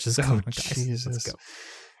info.nice.com, which is guys, Jesus. Let's go.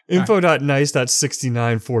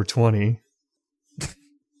 Info.nice.69420.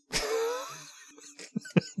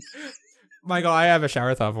 Michael, I have a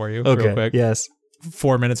shower thought for you. Okay. Real quick. Yes.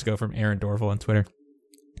 4 minutes ago from Aaron Dorval on Twitter.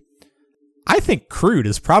 I think crude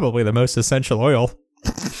is probably the most essential oil.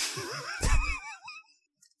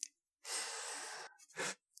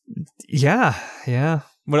 Yeah.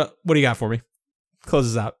 What do you got for me?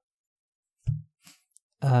 Close this out.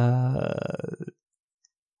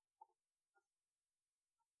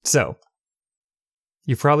 So,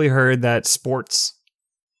 you've probably heard that sports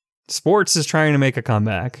is trying to make a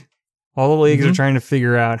comeback. All the leagues are trying to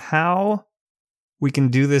figure out how we can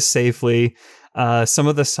do this safely. Some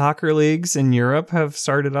of the soccer leagues in Europe have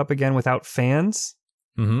started up again without fans,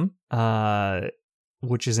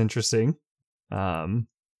 which is interesting.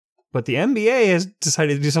 But the NBA has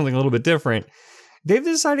decided to do something a little bit different. They've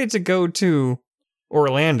decided to go to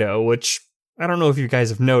Orlando, which I don't know if you guys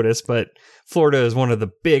have noticed, but Florida is one of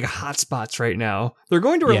the big hotspots right now. They're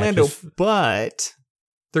going to Orlando, but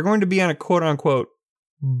they're going to be on a quote-unquote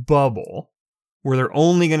bubble, where they're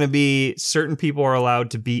only going to be certain people are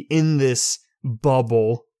allowed to be in this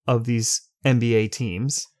bubble of these NBA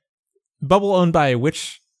teams. Bubble owned by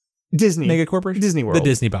which Disney mega corporation? Disney World. The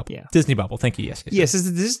Disney bubble. Yeah. Disney bubble. Thank you. Yes. Yes, it's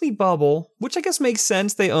the Disney bubble, which I guess makes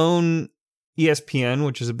sense. They own ESPN,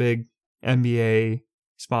 which is a big NBA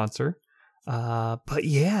sponsor. But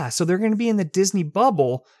yeah, so they're going to be in the Disney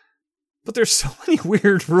bubble, but there's so many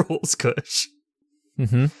weird rules, Kush.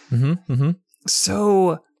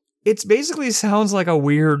 So it's basically sounds like a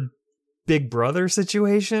weird Big Brother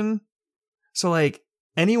situation. So like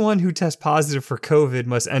anyone who tests positive for COVID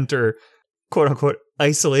must enter quote unquote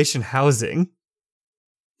isolation housing.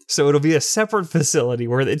 So it'll be a separate facility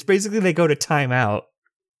where it's basically they go to timeout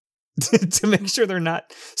to make sure they're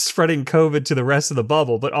not spreading COVID to the rest of the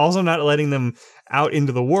bubble, but also not letting them out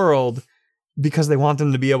into the world because they want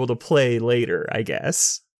them to be able to play later, I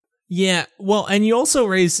guess. Yeah, well, and you also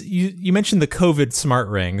you mentioned the COVID smart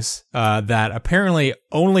rings that apparently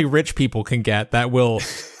only rich people can get that will,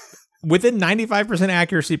 within 95%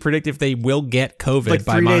 accuracy, predict if they will get COVID like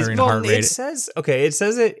by monitoring heart rate. It says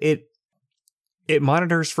it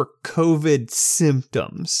monitors for COVID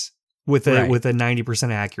symptoms with a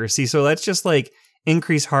 90% accuracy. So that's just like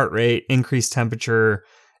increased heart rate, increased temperature,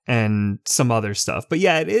 and some other stuff. But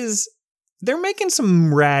yeah, they're making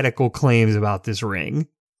some radical claims about this ring.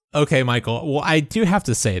 Okay, Michael. Well, I do have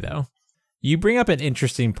to say, though, you bring up an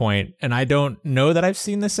interesting point, and I don't know that I've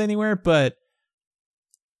seen this anywhere, but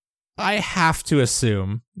I have to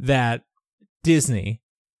assume that Disney,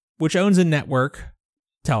 which owns a network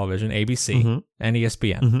television, ABC and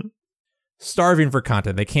ESPN, starving for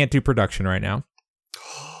content. They can't do production right now.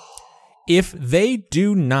 If they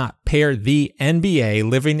do not pair the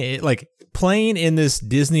NBA playing in this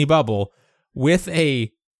Disney bubble with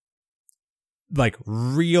a like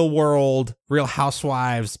real world, Real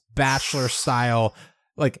Housewives, Bachelor style,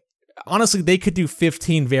 like honestly, they could do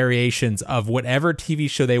 15 variations of whatever TV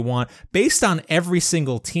show they want based on every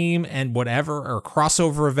single team and whatever, or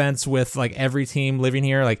crossover events with like every team living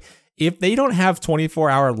here. Like if they don't have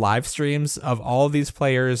 24-hour live streams of all of these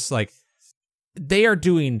players, like they are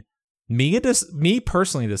doing me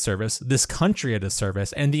personally a disservice, this country a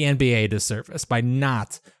disservice, and the NBA a disservice by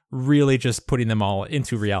not really just putting them all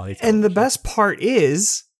into reality television. And the best part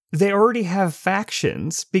is they already have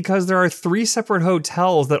factions because there are 3 separate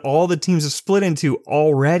hotels that all the teams have split into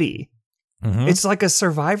already. It's like a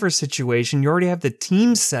Survivor situation. You already have the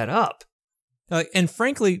teams set up. And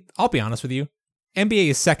frankly, I'll be honest with you, NBA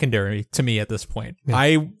is secondary to me at this point.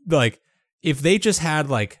 Yeah. If they just had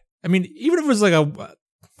even if it was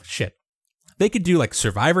they could do like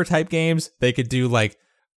Survivor type games. They could do like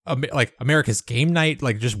America's Game Night,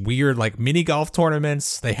 like just weird like mini golf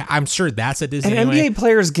tournaments. I'm sure that's a Disney. And NBA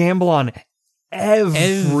players gamble on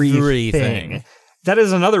everything. That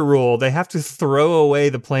is another rule. They have to throw away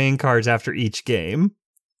the playing cards after each game.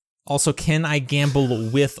 Also, can I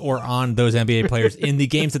gamble with or on those NBA players in the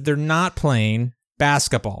games that they're not playing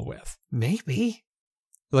basketball with? Maybe.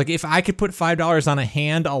 Like if I could put $5 on a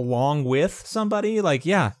hand along with somebody, like,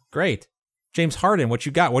 yeah, great. James Harden, what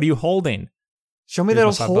you got? What are you holding? Show me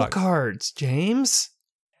those whole cards, James.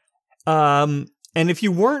 And if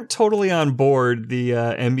you weren't totally on board the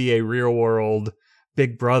NBA Real World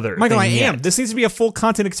Big Brother, Michael, I am. This needs to be a full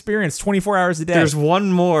content experience, 24 hours a day. There's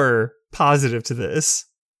one more positive to this.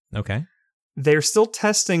 Okay. They're still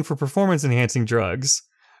testing for performance-enhancing drugs.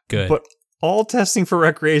 Good. But all testing for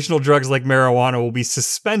recreational drugs like marijuana will be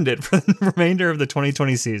suspended for the remainder of the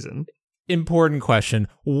 2020 season. Important question.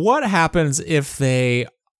 What happens if they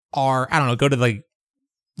are, I don't know, go to like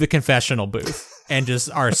the confessional booth and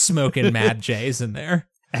just are smoking Mad J's in there?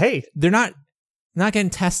 Hey, they're not getting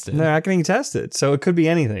tested. They're not getting tested. So it could be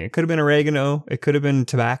anything. It could have been oregano. It could have been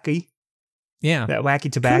tobacco. Yeah. That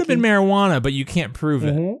wacky tobacco. Could have been marijuana, but you can't prove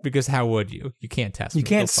it because how would you? You can't test me. You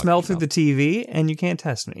can't smell through the TV and you can't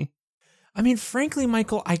test me. I mean, frankly,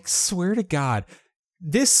 Michael, I swear to God,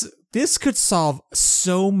 this this could solve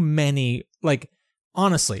so many, like,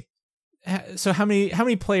 honestly. So how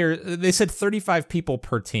many players? They said 35 people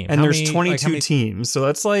per team. And there's 22 teams. So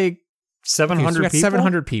that's like 700 people.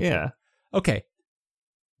 700 people. Yeah. Okay.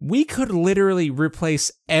 We could literally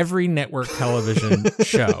replace every network television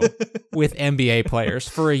show with NBA players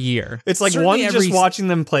for a year. It's like certainly one just watching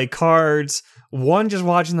them play cards, one just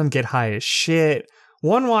watching them get high as shit,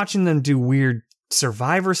 one watching them do weird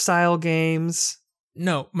Survivor style games.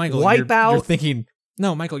 No, Michael, Wipeout. You're thinking.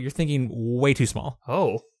 No, Michael, you're thinking way too small.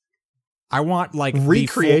 Oh, I want like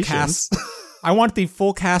recreations. The full cast. I want the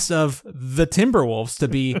full cast of the Timberwolves to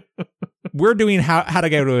be. We're doing how to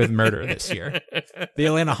get away with murder this year. The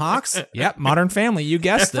Atlanta Hawks, yep, Modern Family, you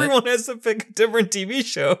guessed Everyone has to pick a different TV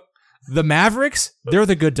show. The Mavericks, they're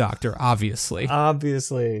the Good Doctor, obviously.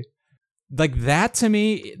 Obviously. Like that to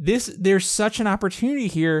me, there's such an opportunity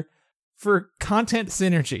here for content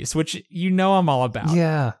synergies, which you know I'm all about.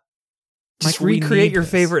 Yeah. Just recreate your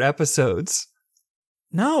favorite episodes.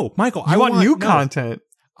 No, Michael, I want new content.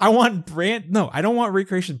 I want I don't want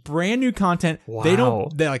recreation, brand new content. Wow.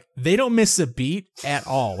 They don't miss a beat at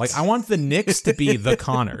all. Like I want the Knicks to be the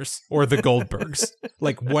Connors or the Goldbergs.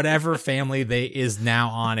 Like whatever family is now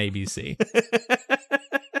on ABC.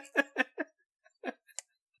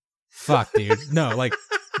 Fuck, dude. No, like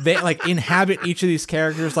they like inhabit each of these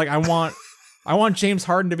characters. Like I want James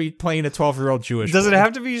Harden to be playing a 12-year-old Jewish Does boy. it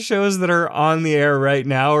have to be shows that are on the air right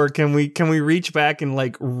now, or can we reach back and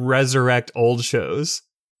like resurrect old shows?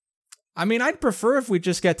 I mean, I'd prefer if we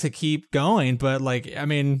just get to keep going, but like, I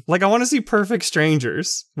mean... Like, I want to see Perfect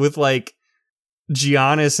Strangers with like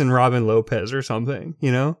Giannis and Robin Lopez or something,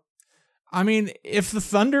 you know? I mean, if the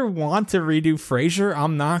Thunder want to redo Frasier,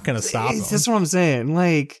 I'm not going to stop them. That's what I'm saying.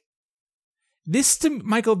 Like...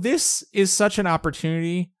 Michael, this is such an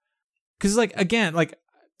opportunity. Because again,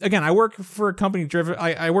 I work for a company driven...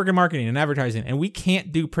 I work in marketing and advertising, and we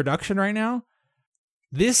can't do production right now.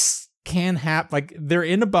 This... can happen. Like they're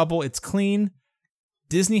in a bubble. It's clean.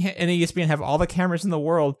 Disney and ESPN have all the cameras in the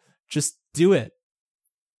world. Just do it.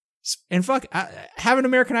 And fuck, have an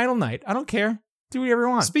American Idol night. I don't care. Do whatever you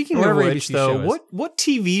want. Speaking of which, though, what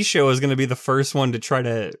TV show is going to be the first one to try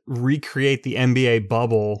to recreate the NBA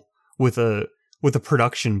bubble with a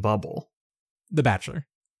production bubble? The Bachelor.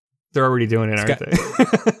 They're already doing it, aren't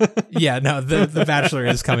they? Yeah, no, the Bachelor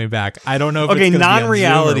is coming back. I don't know if okay, it's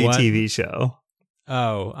non-reality TV show.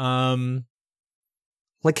 Oh,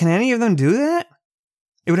 like, can any of them do that?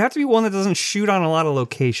 It would have to be one that doesn't shoot on a lot of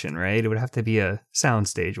location, right? It would have to be a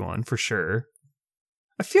soundstage one for sure.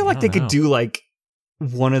 I feel like they could do like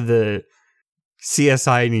one of the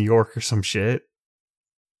CSI New York or some shit.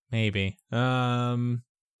 Maybe.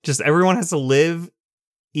 Just everyone has to live,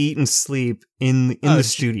 eat, and sleep in the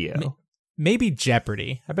studio. Maybe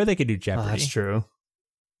Jeopardy. I bet they could do Jeopardy. Oh, that's true.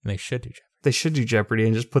 They should do Jeopardy. They should do Jeopardy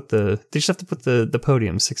and just they just have to put the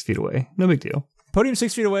podium 6 feet away. No big deal. Podium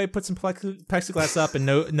 6 feet away, put some plexiglass up and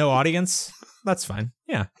no audience. That's fine.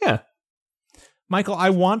 Yeah. Yeah. Michael, I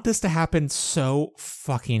want this to happen so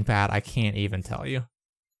fucking bad. I can't even tell you.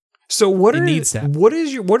 So what are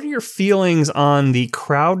your feelings on the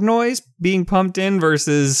crowd noise being pumped in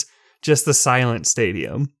versus just the silent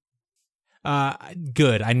stadium?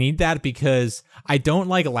 Good. I need that because I don't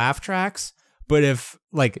like laugh tracks. But if,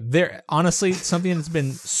 like, honestly, something that's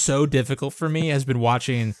been so difficult for me has been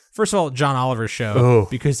watching, first of all, John Oliver's show,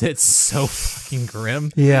 because it's so fucking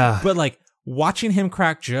grim. Yeah. But, like, watching him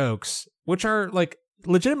crack jokes, which are, like,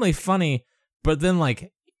 legitimately funny, but then,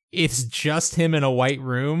 like, it's just him in a white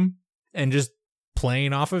room and just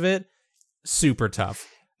playing off of it, super tough.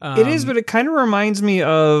 It is, but it kind of reminds me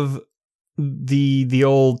of the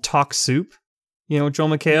old Talk Soup. You know, Joel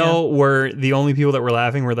McHale, where the only people that were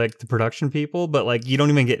laughing were like the production people, but like you don't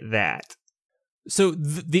even get that. So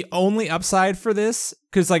the only upside for this,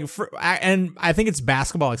 because like, and I think it's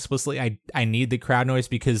basketball explicitly. I need the crowd noise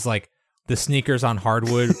because like the sneakers on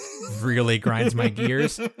hardwood really grinds my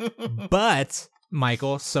gears. But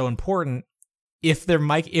Michael, so important. If they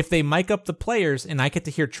mic up the players and I get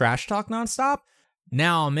to hear trash talk nonstop,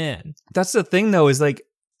 now I'm in. That's the thing though, is like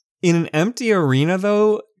in an empty arena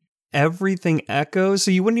though. Everything echoes,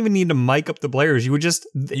 so you wouldn't even need to mic up the players. You would just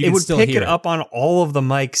it would pick it up on all of the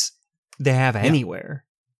mics they have anywhere.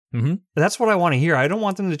 Mm-hmm. That's what I want to hear. I don't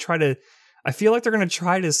want them to try to. I feel like they're going to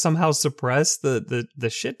try to somehow suppress the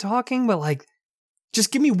shit talking, but like,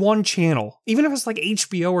 just give me one channel, even if it's like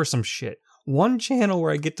HBO or some shit. One channel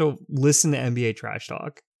where I get to listen to NBA trash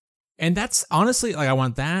talk. And that's honestly, like, I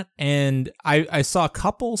want that. And I saw a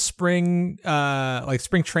couple spring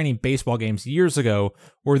training baseball games years ago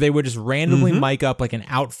where they would just randomly mic up like an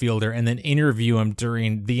outfielder and then interview him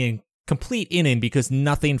during the complete inning because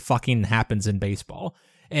nothing fucking happens in baseball.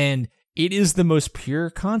 And it is the most pure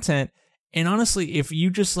content. And honestly, if you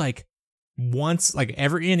just like once, like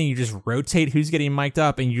every inning, you just rotate who's getting mic'd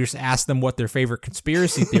up and you just ask them what their favorite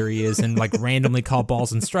conspiracy theory is and like randomly call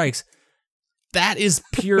balls and strikes. That is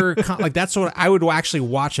pure, like that's what I would actually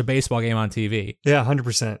watch a baseball game on TV. Yeah,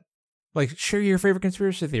 100%. Like, share your favorite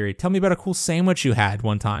conspiracy theory. Tell me about a cool sandwich you had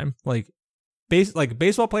one time. Like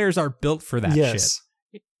baseball players are built for that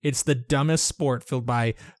shit. It's the dumbest sport filled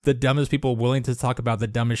by the dumbest people willing to talk about the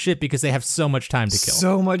dumbest shit because they have so much time to kill.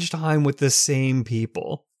 So much time with the same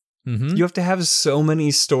people. Mm-hmm. You have to have so many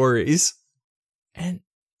stories. And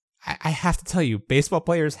I have to tell you, baseball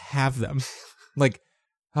players have them. Like,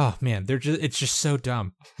 oh man, it's just so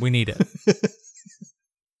dumb. We need it.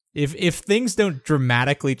 If things don't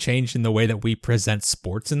dramatically change in the way that we present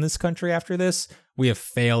sports in this country after this, we have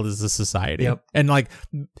failed as a society. Yep. And like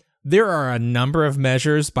there are a number of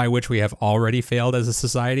measures by which we have already failed as a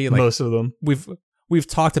society. Like, most of them. We've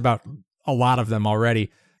talked about a lot of them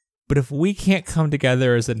already. But if we can't come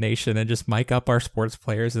together as a nation and just mic up our sports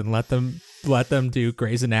players and let them do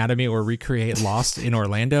Grey's Anatomy or recreate Lost in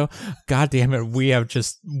Orlando, God damn it,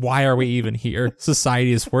 why are we even here?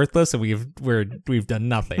 Society is worthless and we've done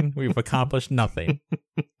nothing. We've accomplished nothing.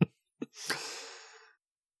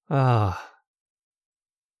 I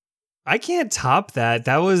can't top that.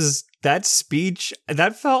 That speech,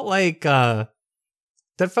 that felt like the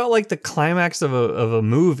climax of a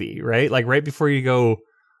movie, right? Like right before you go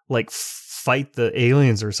like fight the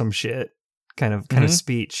aliens or some shit kind of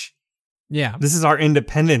speech. Yeah. This is our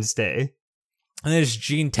Independence Day. And then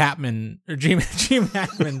Gene Hackman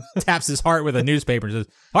taps his heart with a newspaper and says,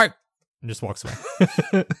 "Heart," and just walks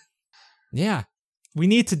away. Yeah. We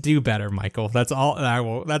need to do better, Michael. That's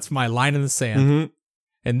all. That's my line in the sand. Mm-hmm.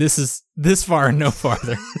 And this is this far and no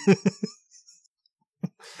farther.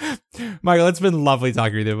 Michael, it's been lovely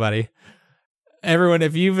talking with you, buddy. Everyone,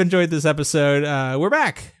 if you've enjoyed this episode, we're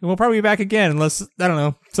back. And we'll probably be back again unless, I don't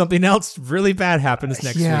know, something else really bad happens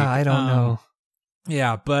next week. Yeah, I don't know.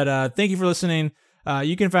 Yeah, but thank you for listening.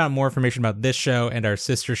 You can find out more information about this show and our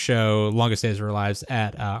sister show, Longest Days of Our Lives,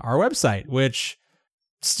 at our website, which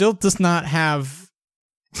still does not have,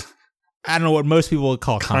 I don't know what most people would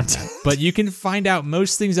call content. But you can find out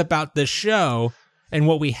most things about the show and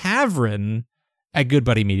what we have written at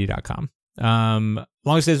goodbuddymedia.com.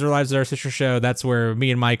 Longest Days of Our Lives is our sister show. That's where me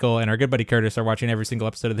and Michael and our good buddy Curtis are watching every single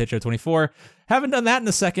episode of the Hit Show 24. Haven't done that in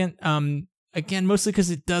a second. Again, mostly because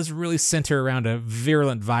it does really center around a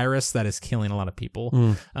virulent virus that is killing a lot of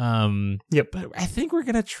people. Yep. But I think we're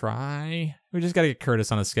going to try. We just got to get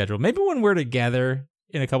Curtis on a schedule. Maybe when we're together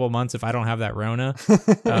in a couple months, if I don't have that Rona,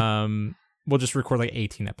 we'll just record like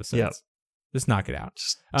 18 episodes. Yep. Just knock it out.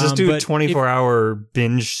 Just do a 24-hour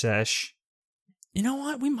binge sesh. You know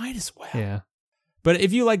what? We might as well. Yeah. But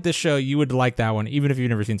if you like this show, you would like that one, even if you've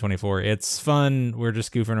never seen 24. It's fun. We're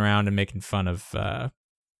just goofing around and making fun of a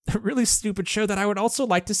really stupid show that I would also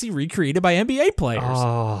like to see recreated by NBA players.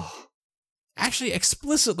 Oh. Actually,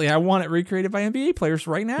 explicitly, I want it recreated by NBA players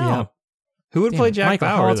right now. Yeah. Who would play Jack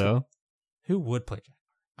Bauer, though? Who would play Jack?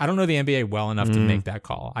 I don't know the NBA well enough to make that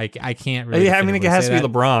call. I can't really. I mean, it has to be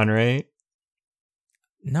LeBron, right?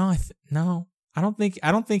 No, no. I don't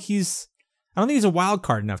think he's a wild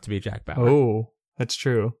card enough to be Jack Bauer. Oh, that's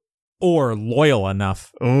true. Or loyal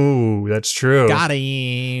enough. Oh, that's true. Got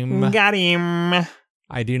him. Got him.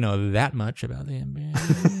 I do know that much about the NBA.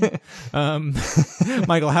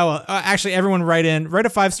 Michael, how? Actually, everyone write a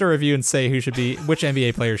 5-star review and say which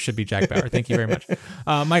NBA players should be Jack Bauer. Thank you very much.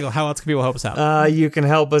 Michael, how else can people help us out? You can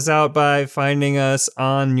help us out by finding us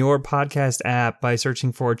on your podcast app by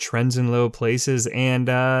searching for Trends in Low Places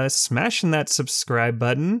and smashing that subscribe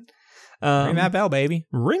button. Ring that bell, baby.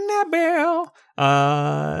 Ring that bell.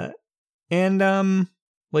 And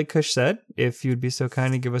like Kush said, if you'd be so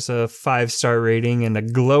kind to give us a 5-star rating and a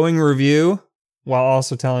glowing review, while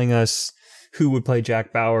also telling us who would play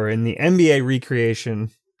Jack Bauer in the NBA recreation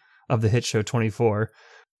of the Hit Show 24.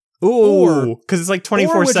 Ooh, because it's like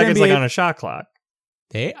 24 seconds NBA, like on a shot clock.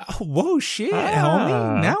 Whoa, shit,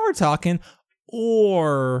 homie. Now we're talking.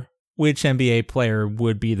 Or which NBA player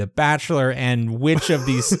would be the Bachelor, and which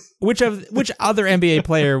other NBA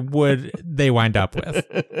player would they wind up with?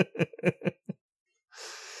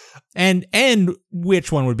 And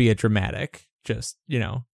which one would be a dramatic, just,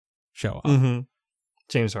 show off? Mm-hmm.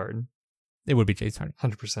 James Harden. It would be James Harden.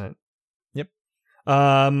 100%. Yep.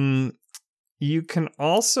 You can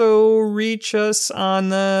also reach us on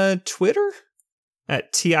the Twitter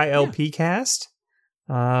at TILPcast.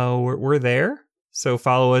 We're there. So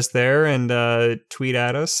follow us there and tweet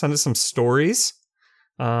at us. Send us some stories.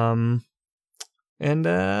 And And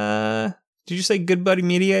did you say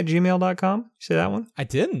goodbuddymedia@gmail.com? You say that one? I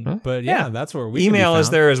didn't, Huh? but yeah, that's where we email can be is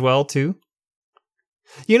found. there as well too.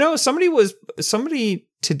 You know, somebody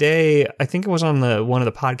today, I think it was on one of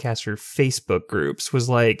the podcaster Facebook groups, was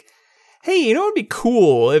like, hey, you know, it'd be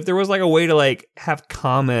cool if there was like a way to like have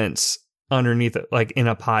comments underneath it, like in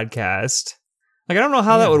a podcast. Like, I don't know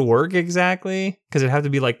how that would work exactly, because it'd have to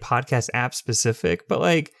be like podcast app specific, but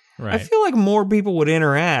like, Right. I feel like more people would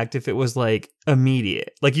interact if it was like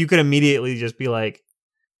immediate. Like, you could immediately just be like,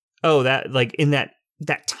 oh, that, like in that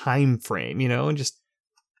time frame, you know, and just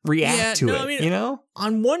react to it, I mean, you know?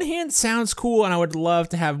 On one hand, sounds cool, and I would love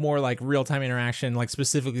to have more like real-time interaction, like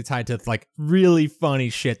specifically tied to like really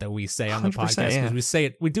funny shit that we say on the podcast,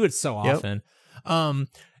 because we do it so often.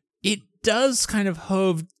 It does kind of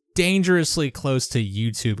hove dangerously close to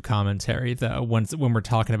YouTube commentary, though, when we're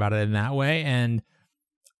talking about it in that way, and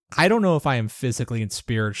I don't know if I am physically and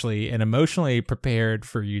spiritually and emotionally prepared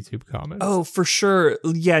for YouTube comments. Oh, for sure.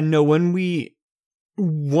 Yeah, no,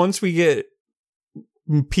 once we get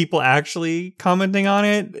people actually commenting on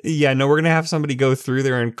it, yeah, no, we're going to have somebody go through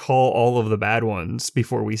there and call all of the bad ones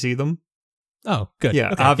before we see them. Oh, good.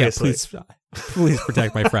 Yeah, okay, obviously. Yeah, please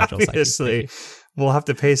protect my fragile psyche. Obviously, we'll have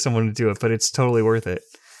to pay someone to do it, but it's totally worth it.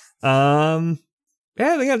 Yeah,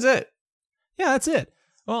 I think that's it. Yeah, that's it.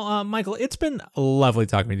 Well, Michael, it's been lovely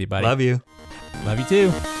talking with you, buddy. Love you. Love you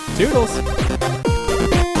too. Toodles.